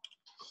 or?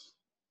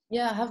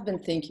 Yeah, I have been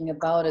thinking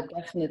about it,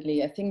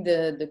 definitely. I think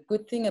the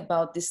good thing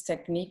about this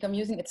technique I'm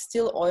using, it's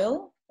still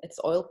oil, it's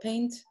oil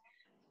paint,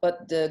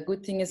 but the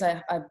good thing is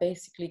I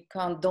basically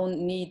don't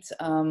need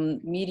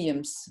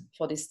mediums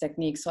for this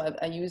technique. So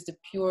I use the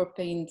pure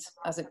paint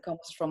as it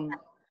comes from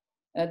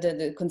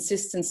the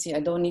consistency. I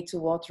don't need to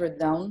water it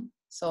down.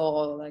 So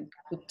like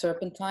put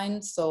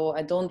turpentine. So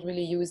I don't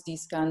really use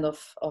these kind of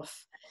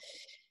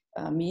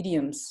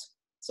mediums.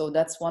 So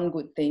that's one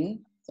good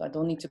thing. So I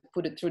don't need to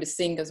put it through the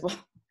sink as well.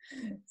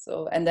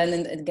 So, and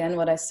then again,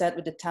 what I said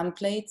with the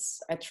templates,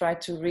 I try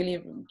to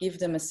really give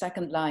them a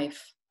second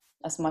life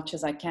as much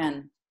as I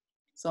can.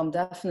 So I'm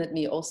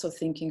definitely also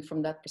thinking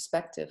from that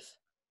perspective.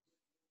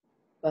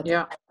 But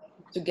yeah,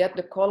 to get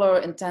the color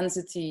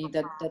intensity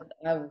that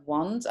I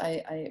want,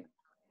 I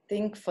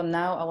think for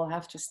now I will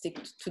have to stick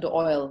to the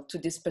oil, to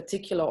this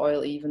particular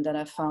oil even that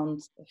I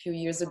found a few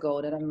years ago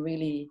that I'm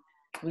really,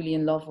 really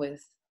in love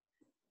with.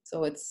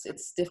 So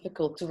it's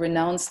difficult to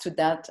renounce to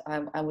that,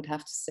 I would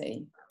have to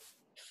say.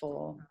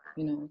 For,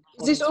 you know,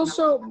 is this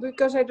also,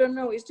 because I don't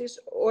know, is this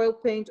oil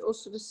paint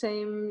also the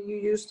same you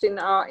used in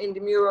the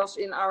murals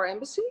in our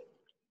embassy?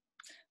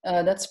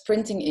 That's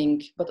printing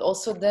ink, but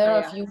also there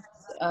I've used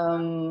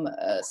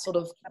sort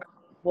of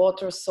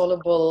water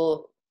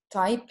soluble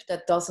type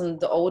that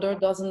the odor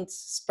doesn't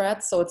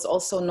spread. So it's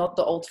also not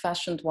the old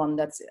fashioned one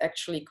that's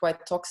actually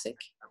quite toxic.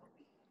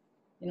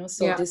 You know,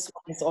 so this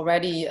one is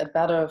already a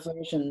better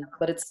version,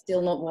 but it's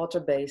still not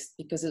water-based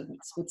because it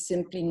would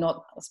simply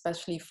not,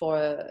 especially for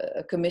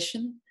a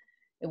commission,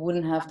 it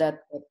wouldn't have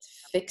that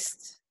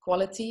fixed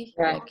quality.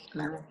 Right.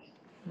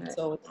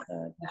 So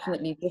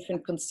definitely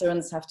different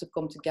concerns have to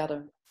come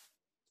together.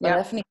 But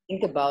definitely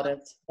think about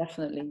it,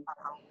 definitely.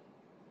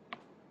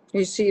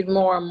 You see it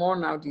more and more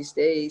now these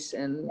days,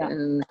 and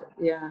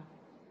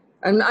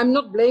I'm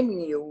not blaming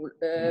you,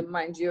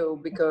 mind you,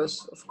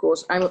 because of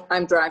course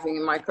I'm driving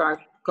in my car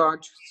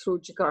through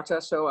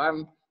Jakarta, so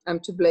I'm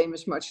to blame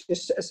as much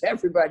as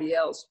everybody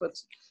else. But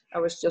I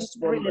was just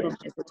wondering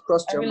if it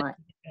crossed your mind.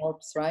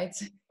 Helps, right?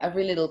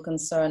 Every little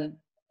concern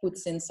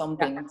puts in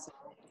something. So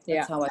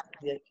that's how I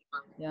see it.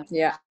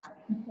 Yeah.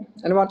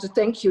 And I want to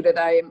thank you that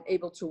I am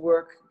able to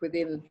work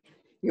within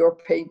your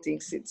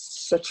paintings.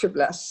 It's such a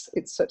bless.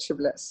 It's such a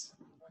bless.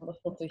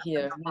 Wonderful to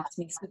hear. Makes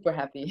me super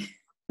happy.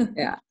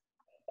 Yeah.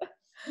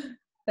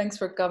 Thanks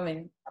for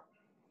coming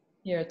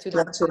here to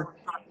the.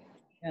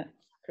 Yeah,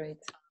 great.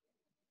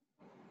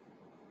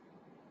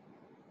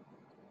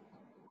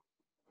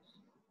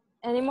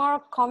 Any more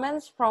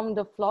comments from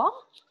the floor?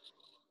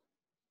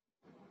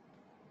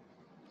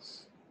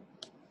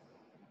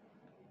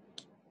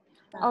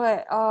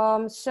 Okay,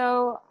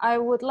 so I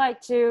would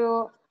like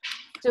to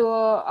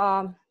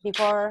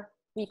before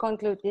we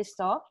conclude this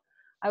talk,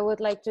 I would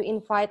like to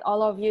invite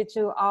all of you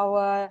to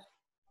our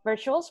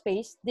virtual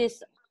space.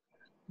 This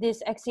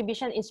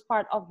exhibition is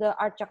part of the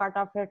Art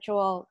Jakarta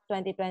Virtual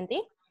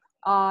 2020.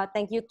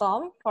 Thank you,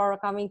 Tom, for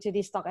coming to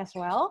this talk as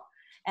well,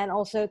 and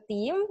also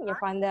team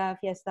Yevanda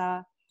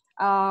Fiesta.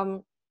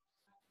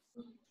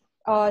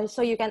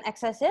 So you can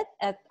access it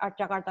at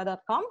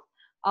artjakarta.com.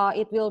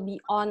 It will be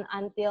on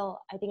until,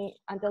 I think,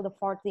 until the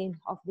 14th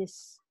of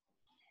this.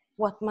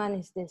 What month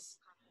is this?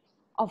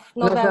 Of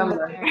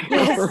November.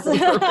 Yes.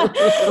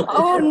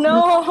 Oh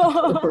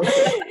no.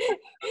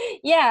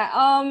 Yeah.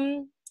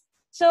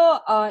 So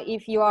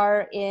if you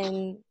are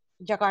in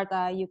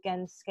Jakarta, you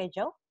can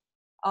schedule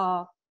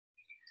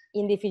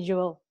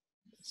individual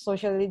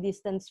socially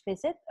distanced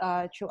visit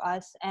through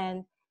us.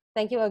 And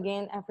thank you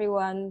again,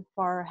 everyone,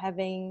 for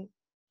having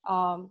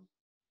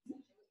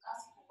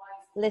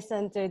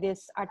listened to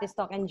this artist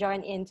talk and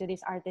join into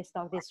this artist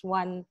talk, this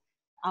 1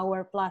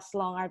 hour plus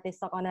long artist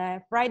talk on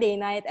a Friday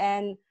night.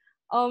 And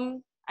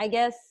I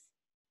guess,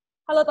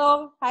 hello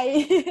Tom,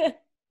 hi.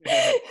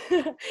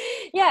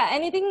 Yeah,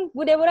 anything,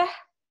 Bude?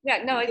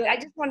 Yeah, no, I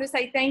just want to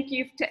say thank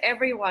you to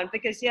everyone,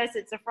 because yes,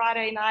 it's a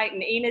Friday night,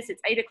 and Ines,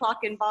 it's 8 o'clock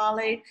in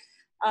Bali.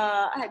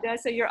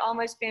 Hadassah, you're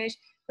almost finished,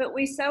 but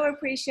we so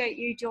appreciate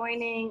you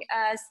joining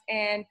us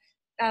and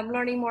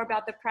learning more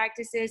about the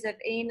practices of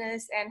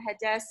Ines and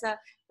Hadassah.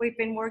 We've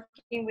been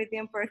working with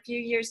them for a few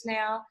years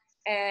now,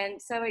 and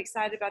so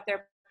excited about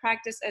their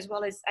practice, as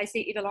well as I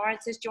see Ida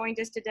Lawrence has joined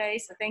us today,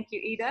 so thank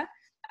you, Ida.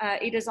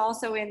 Ida's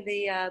also in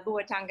the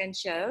Buah Tangan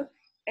show,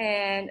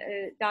 and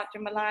Dr.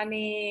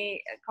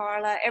 Milani,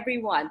 Carla,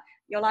 everyone.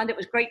 Yolanda, it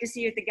was great to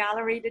see you at the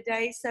gallery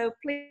today, so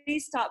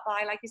please stop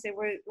by. Like you said,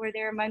 we're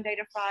there Monday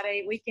to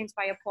Friday, weekends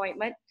by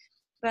appointment,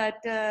 but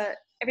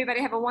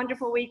everybody have a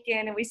wonderful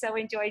weekend, and we so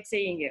enjoyed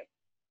seeing you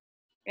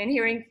and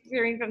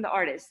hearing from the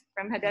artists,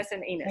 from Hadassah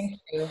and Ines. Thank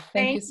you.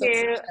 Thank you. So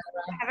much.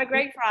 Have a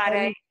great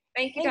Friday.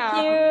 Thank you, Tom.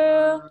 Thank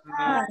you.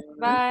 Bye.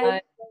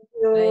 Bye. Thank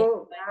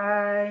you.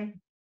 Bye.